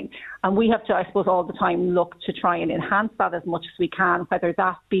shopping. And we have to, I suppose, all the time look to try and enhance that as much as we can, whether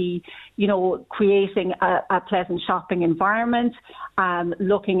that be, creating a pleasant shopping environment,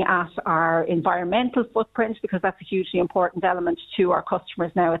 looking at our environmental footprint, because that's a hugely important element to our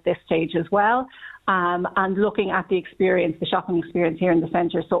customers now at this stage as well. And looking at the experience, the shopping experience here in the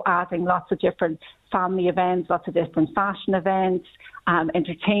centre. So adding lots of different family events, lots of different fashion events,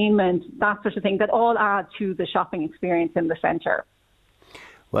 entertainment, that sort of thing, that all add to the shopping experience in the centre.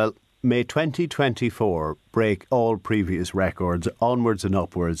 Well, may 2024 break all previous records, onwards and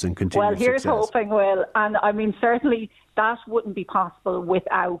upwards, and continue Well, here's success. hoping, Will. And certainly that wouldn't be possible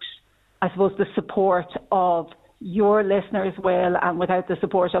without, I suppose, the support of your listeners, Will, and without the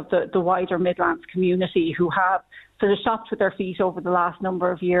support of the wider Midlands community, who have sort of shopped with their feet over the last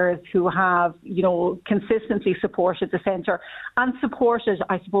number of years, who have, consistently supported the centre and supported,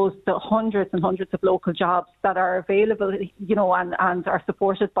 I suppose, the hundreds and hundreds of local jobs that are available, and are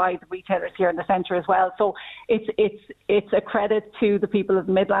supported by the retailers here in the centre as well. So it's a credit to the people of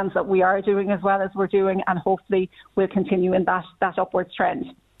the Midlands that we are doing as well as we're doing, and hopefully we'll continue in that upwards trend.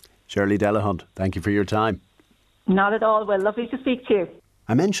 Shirley Delahunt, thank you for your time. Not at all, Will. Lovely to speak to you.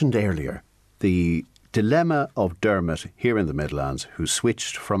 I mentioned earlier the dilemma of Dermot here in the Midlands, who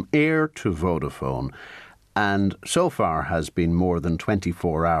switched from Air to Vodafone and so far has been more than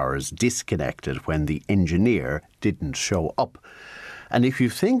 24 hours disconnected when the engineer didn't show up. And if you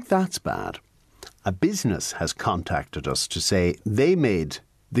think that's bad, a business has contacted us to say they made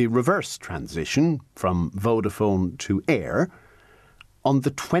the reverse transition from Vodafone to Air on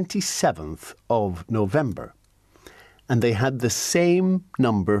the 27th of November. And they had the same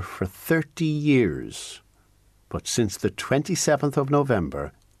number for 30 years. But since the 27th of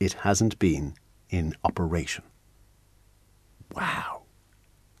November, it hasn't been in operation. Wow.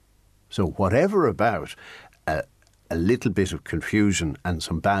 So whatever about a little bit of confusion and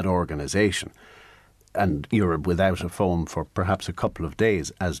some bad organisation, and you're without a phone for perhaps a couple of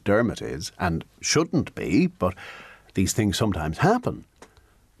days, as Dermot is, and shouldn't be, but these things sometimes happen.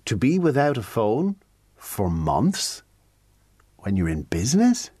 To be without a phone for months when you're in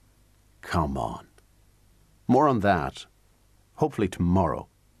business? Come on. More on that, hopefully tomorrow.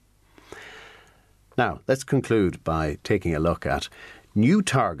 Now, let's conclude by taking a look at new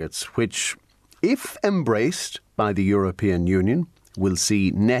targets which, if embraced by the European Union, will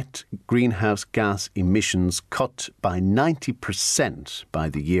see net greenhouse gas emissions cut by 90% by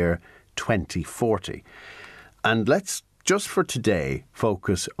the year 2040. And let's, just for today,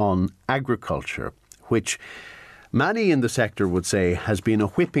 focus on agriculture, which many in the sector would say has been a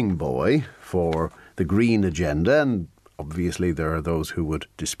whipping boy for the green agenda, and obviously there are those who would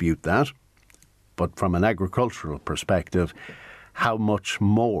dispute that. But from an agricultural perspective, how much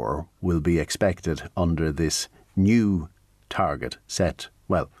more will be expected under this new target set,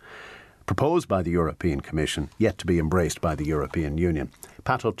 proposed by the European Commission, yet to be embraced by the European Union?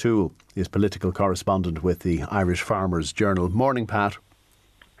 Pat O'Toole is political correspondent with the Irish Farmers Journal. Morning, Pat.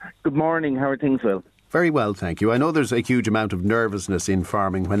 Good morning. How are things, Will? Very well, thank you. I know there's a huge amount of nervousness in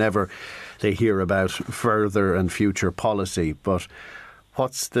farming whenever they hear about further and future policy, but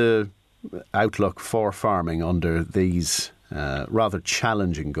what's the outlook for farming under these rather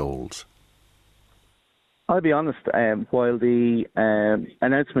challenging goals? I'll be honest, while the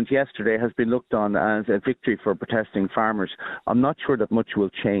announcement yesterday has been looked on as a victory for protesting farmers, I'm not sure that much will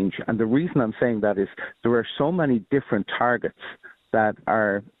change. And the reason I'm saying that is there are so many different targets that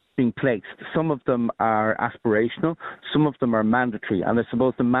are being placed. Some of them are aspirational, some of them are mandatory. And I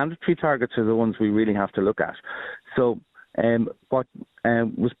suppose the mandatory targets are the ones we really have to look at. So what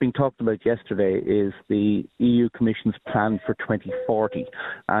was being talked about yesterday is the EU Commission's plan for 2040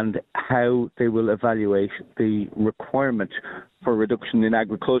 and how they will evaluate the requirement for reduction in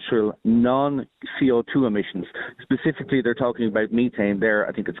agricultural non-CO2 emissions. Specifically, they're talking about methane there.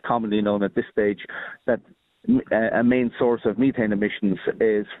 I think it's commonly known at this stage that a main source of methane emissions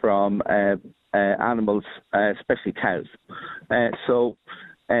is from animals, especially cows.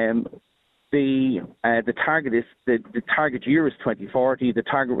 The target is the target year is 2040. The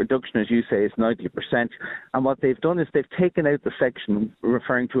target reduction, as you say, is 90%. And what they've done is they've taken out the section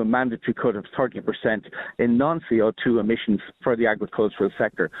referring to a mandatory cut of 30% in non-CO2 emissions for the agricultural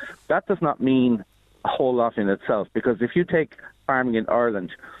sector. That does not mean a whole lot in itself, because if you take farming in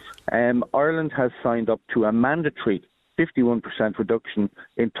Ireland, Ireland has signed up to a mandatory 51% reduction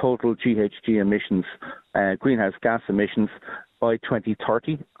in total GHG emissions, greenhouse gas emissions, by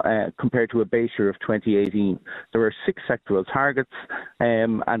 2030, compared to a base year of 2018. There are 6 sectoral targets,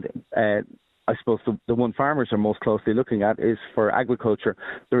 and I suppose the one farmers are most closely looking at is for agriculture.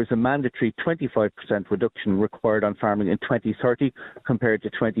 There is a mandatory 25% reduction required on farming in 2030 compared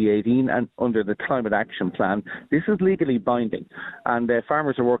to 2018, and under the Climate Action Plan, this is legally binding, and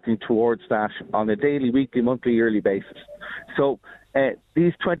farmers are working towards that on a daily, weekly, monthly, yearly basis. So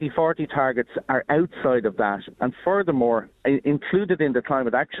these 2040 targets are outside of that, and furthermore, included in the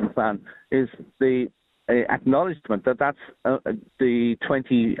Climate Action Plan is the acknowledgement that the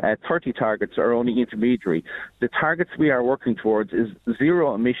 2030 targets are only intermediary. The targets we are working towards is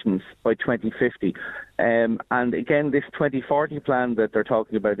zero emissions by 2050. And again, this 2040 plan that they're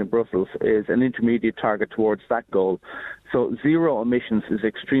talking about in Brussels is an intermediate target towards that goal. So zero emissions is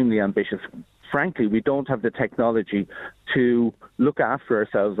extremely ambitious. Frankly, we don't have the technology to look after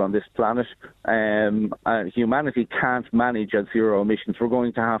ourselves on this planet. Humanity can't manage at zero emissions. We're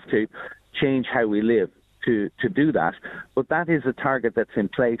going to have to change how we live to do that. But that is a target that's in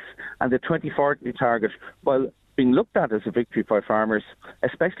place. And the 2040 target, while being looked at as a victory for farmers,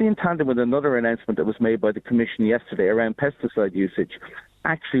 especially in tandem with another announcement that was made by the Commission yesterday around pesticide usage,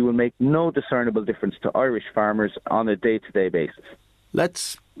 actually will make no discernible difference to Irish farmers on a day-to-day basis.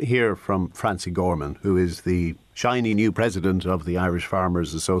 Let's hear from Francie Gorman, who is the shiny new president of the Irish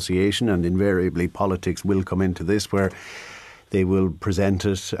Farmers Association, and invariably politics will come into this, where they will present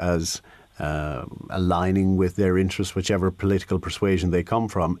it as aligning with their interests, whichever political persuasion they come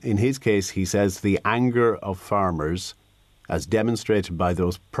from. In his case, he says the anger of farmers, as demonstrated by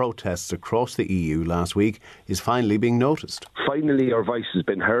those protests across the EU last week, is finally being noticed. Finally, our voice has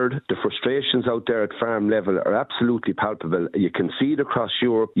been heard. The frustrations out there at farm level are absolutely palpable. You can see it across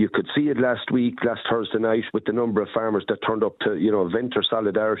Europe. You could see it last Thursday night, with the number of farmers that turned up to, vent their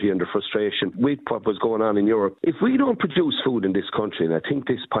solidarity and their frustration with what was going on in Europe. If we don't produce food in this country, and I think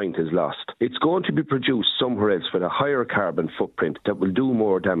this point is lost, it's going to be produced somewhere else with a higher carbon footprint that will do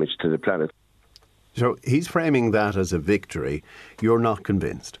more damage to the planet. So he's framing that as a victory. You're not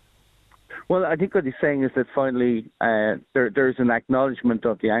convinced? Well, I think what he's saying is that finally there's an acknowledgement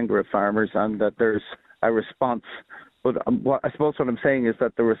of the anger of farmers and that there's a response. But I suppose what I'm saying is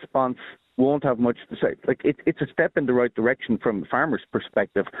that the response won't have much to say. It's a step in the right direction from the farmers'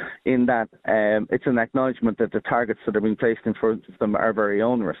 perspective, in that it's an acknowledgement that the targets that are being placed in front of them are very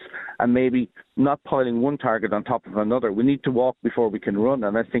onerous, and maybe not piling one target on top of another. We need to walk before we can run,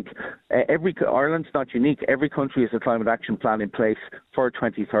 and I think Ireland's not unique. Every country has a climate action plan in place for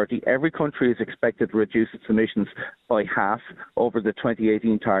 2030. Every country is expected to reduce its emissions by half over the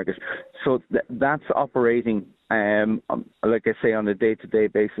 2018 target. So that's operating, like I say, on a day-to-day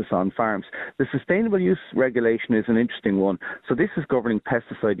basis on farms. The sustainable use regulation is an interesting one. So this is governing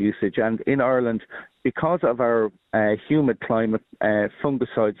pesticide usage, and in Ireland because of our humid climate,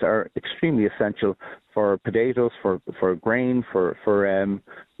 fungicides are extremely essential for potatoes, for grain, for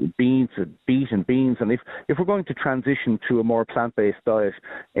beans, beet and beans. And if we're going to transition to a more plant-based diet,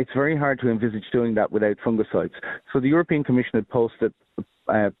 it's very hard to envisage doing that without fungicides. So the European Commission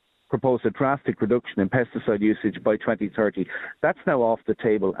had proposed a drastic reduction in pesticide usage by 2030. That's now off the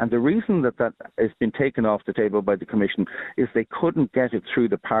table. And the reason that has been taken off the table by the Commission is they couldn't get it through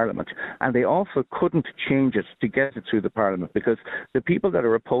the Parliament. And they also couldn't change it to get it through the Parliament, because the people that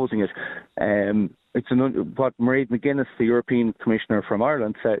are opposing it, what Mairead McGuinness, the European Commissioner from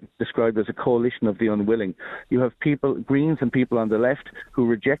Ireland, described as a coalition of the unwilling. You have people, Greens and people on the left, who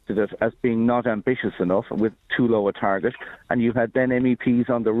rejected it as being not ambitious enough with too low a target, and you had then MEPs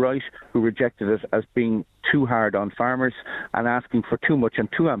on the right who rejected it as being too hard on farmers and asking for too much and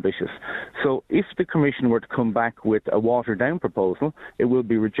too ambitious. So if the Commission were to come back with a watered-down proposal, it will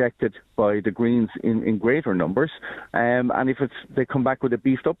be rejected by the Greens in greater numbers. And if they come back with a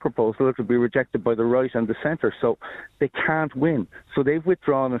beefed-up proposal, it will be rejected by the right and the centre. So they can't win. So they've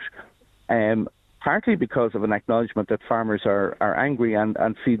withdrawn it, partly because of an acknowledgement that farmers are angry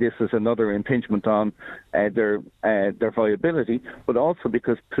and see this as another impingement on their viability, but also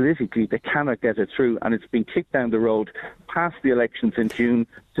because politically they cannot get it through, and it's been kicked down the road past the elections in June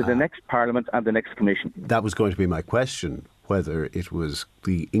to the next Parliament and the next Commission. That was going to be my question, whether it was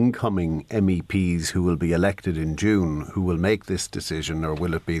the incoming MEPs who will be elected in June who will make this decision, or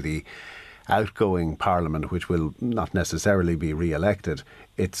will it be the outgoing Parliament which will not necessarily be re-elected.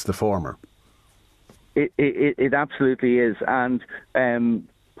 It's the former. It absolutely is. And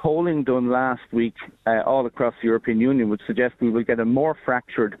polling done last week all across the European Union would suggest we will get a more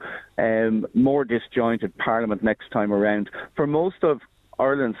fractured, more disjointed Parliament next time around. For most of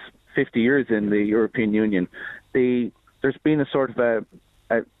Ireland's 50 years in the European Union, there's been a sort of a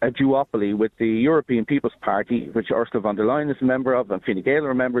duopoly with the European People's Party, which Ursula von der Leyen is a member of and Fine Gael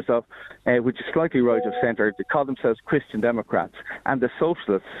are members of, which is slightly right of centre. They call themselves Christian Democrats, and the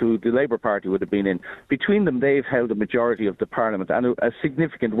Socialists, who the Labour Party would have been in. Between them, they've held a majority of the Parliament, and a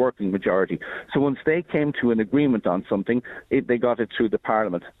significant working majority. So once they came to an agreement on something, they got it through the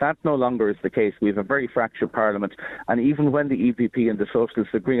Parliament. That no longer is the case. We have a very fractured Parliament, and even when the EPP and the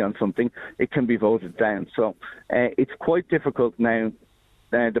Socialists agree on something, it can be voted down. So it's quite difficult now.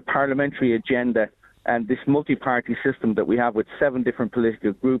 The parliamentary agenda and this multi-party system that we have with 7 different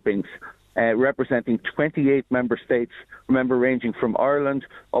political groupings representing 28 member states, remember, ranging from Ireland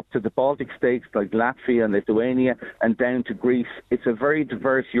up to the Baltic states like Latvia and Lithuania and down to Greece. It's a very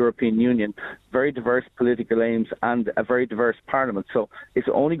diverse European Union, very diverse political aims and a very diverse parliament. So it's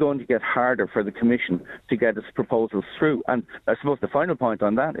only going to get harder for the Commission to get its proposals through. And I suppose the final point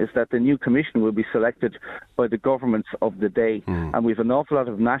on that is that the new Commission will be selected by the governments of the day. And we have an awful lot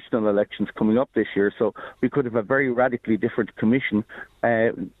of national elections coming up this year, so we could have a very radically different Commission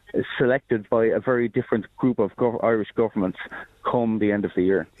selected by a very different group of Irish governments come the end of the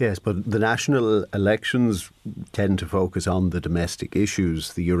year. Yes, but the national elections tend to focus on the domestic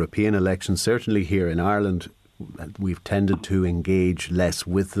issues. The European elections, certainly here in Ireland, we've tended to engage less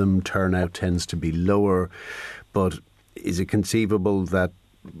with them. Turnout tends to be lower. But is it conceivable that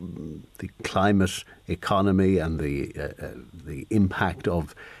the climate economy and the impact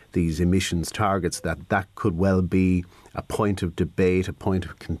of these emissions targets, that could well be a point of debate, a point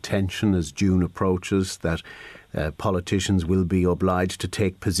of contention as June approaches, that politicians will be obliged to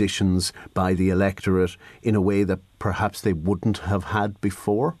take positions by the electorate in a way that perhaps they wouldn't have had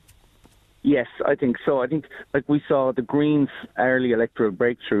before? Yes, I think so. I think, like we saw, the Greens' early electoral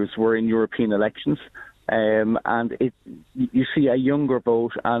breakthroughs were in European elections. And you see a younger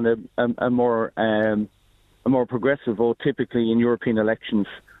vote and a more progressive vote typically in European elections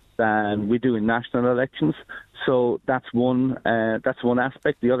than we do in national elections. So that's one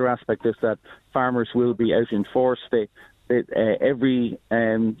aspect. The other aspect is that farmers will be out in force. Every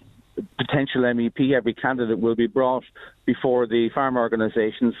potential MEP, every candidate will be brought before the farm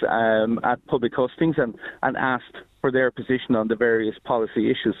organisations at public hustings and asked for their position on the various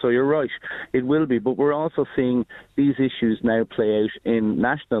policy issues. So you're right, it will be. But we're also seeing these issues now play out in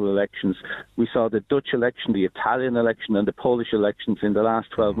national elections. We saw the Dutch election, the Italian election and the Polish elections in the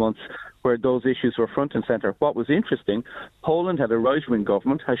last 12 months, where those issues were front and centre. What was interesting, Poland had a right-wing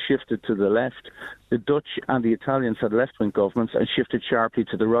government, has shifted to the left. The Dutch and the Italians had left-wing governments and shifted sharply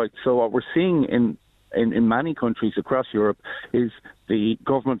to the right. So what we're seeing in many countries across Europe is the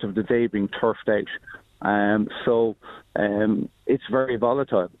government of the day being turfed out. It's very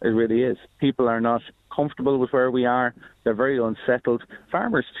volatile. It really is. People are not comfortable with where we are. They're very unsettled.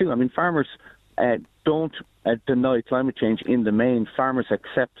 Farmers too. I mean, farmers don't deny climate change in the main. Farmers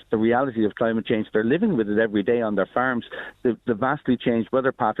accept the reality of climate change. They're living with it every day on their farms. The vastly changed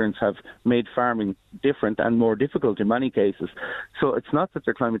weather patterns have made farming different and more difficult in many cases. So it's not that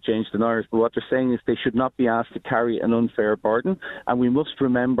they're climate change deniers, but what they're saying is they should not be asked to carry an unfair burden. And we must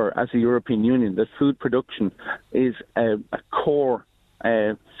remember, as a European Union, that food production is a core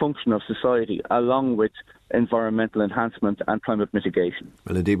function of society, along with environmental enhancement and climate mitigation.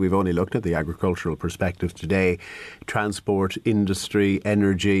 Well, indeed, we've only looked at the agricultural perspective today. Transport, industry,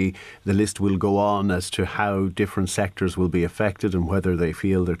 energy, the list will go on as to how different sectors will be affected and whether they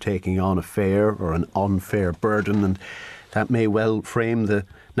feel they're taking on a fair or an unfair burden, and that may well frame the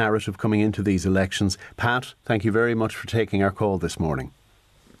narrative coming into these elections. Pat, thank you very much for taking our call this morning.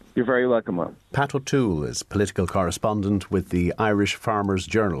 You're very welcome, Will. Pat O'Toole is political correspondent with the Irish Farmers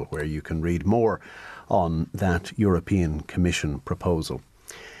Journal, where you can read more on that European Commission proposal.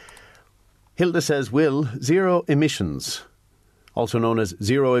 Hilda says, Will, zero emissions, also known as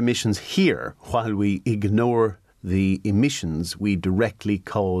zero emissions here, while we ignore the emissions we directly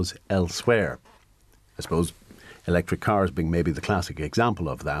cause elsewhere. I suppose electric cars being maybe the classic example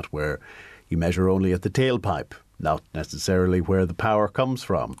of that, where you measure only at the tailpipe, not necessarily where the power comes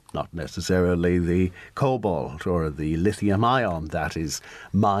from, not necessarily the cobalt or the lithium ion that is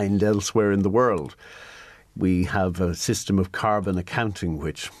mined elsewhere in the world. We have a system of carbon accounting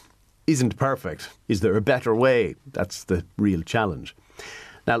which isn't perfect. Is there a better way? That's the real challenge.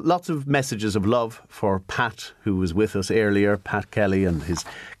 Now, lots of messages of love for Pat, who was with us earlier, Pat Kelly and his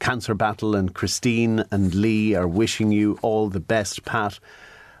cancer battle, and Christine and Lee are wishing you all the best, Pat.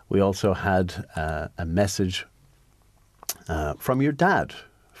 We also had a message from your dad,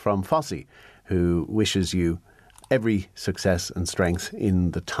 from Fossey, who wishes you every success and strength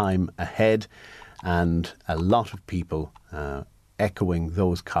in the time ahead, and a lot of people echoing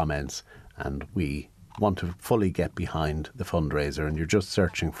those comments, and we want to fully get behind the fundraiser, and you're just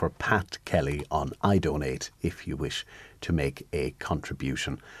searching for Pat Kelly on iDonate if you wish to make a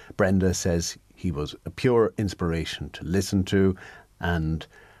contribution. Brenda says he was a pure inspiration to listen to, and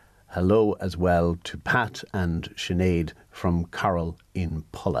hello as well to Pat and Sinead from Carroll in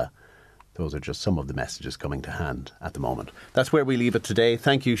Pulla. Those are just some of the messages coming to hand at the moment. That's where we leave it today.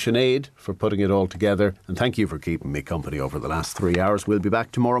 Thank you, Sinead, for putting it all together, and thank you for keeping me company over the last 3 hours. We'll be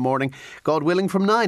back tomorrow morning, God willing, from 9.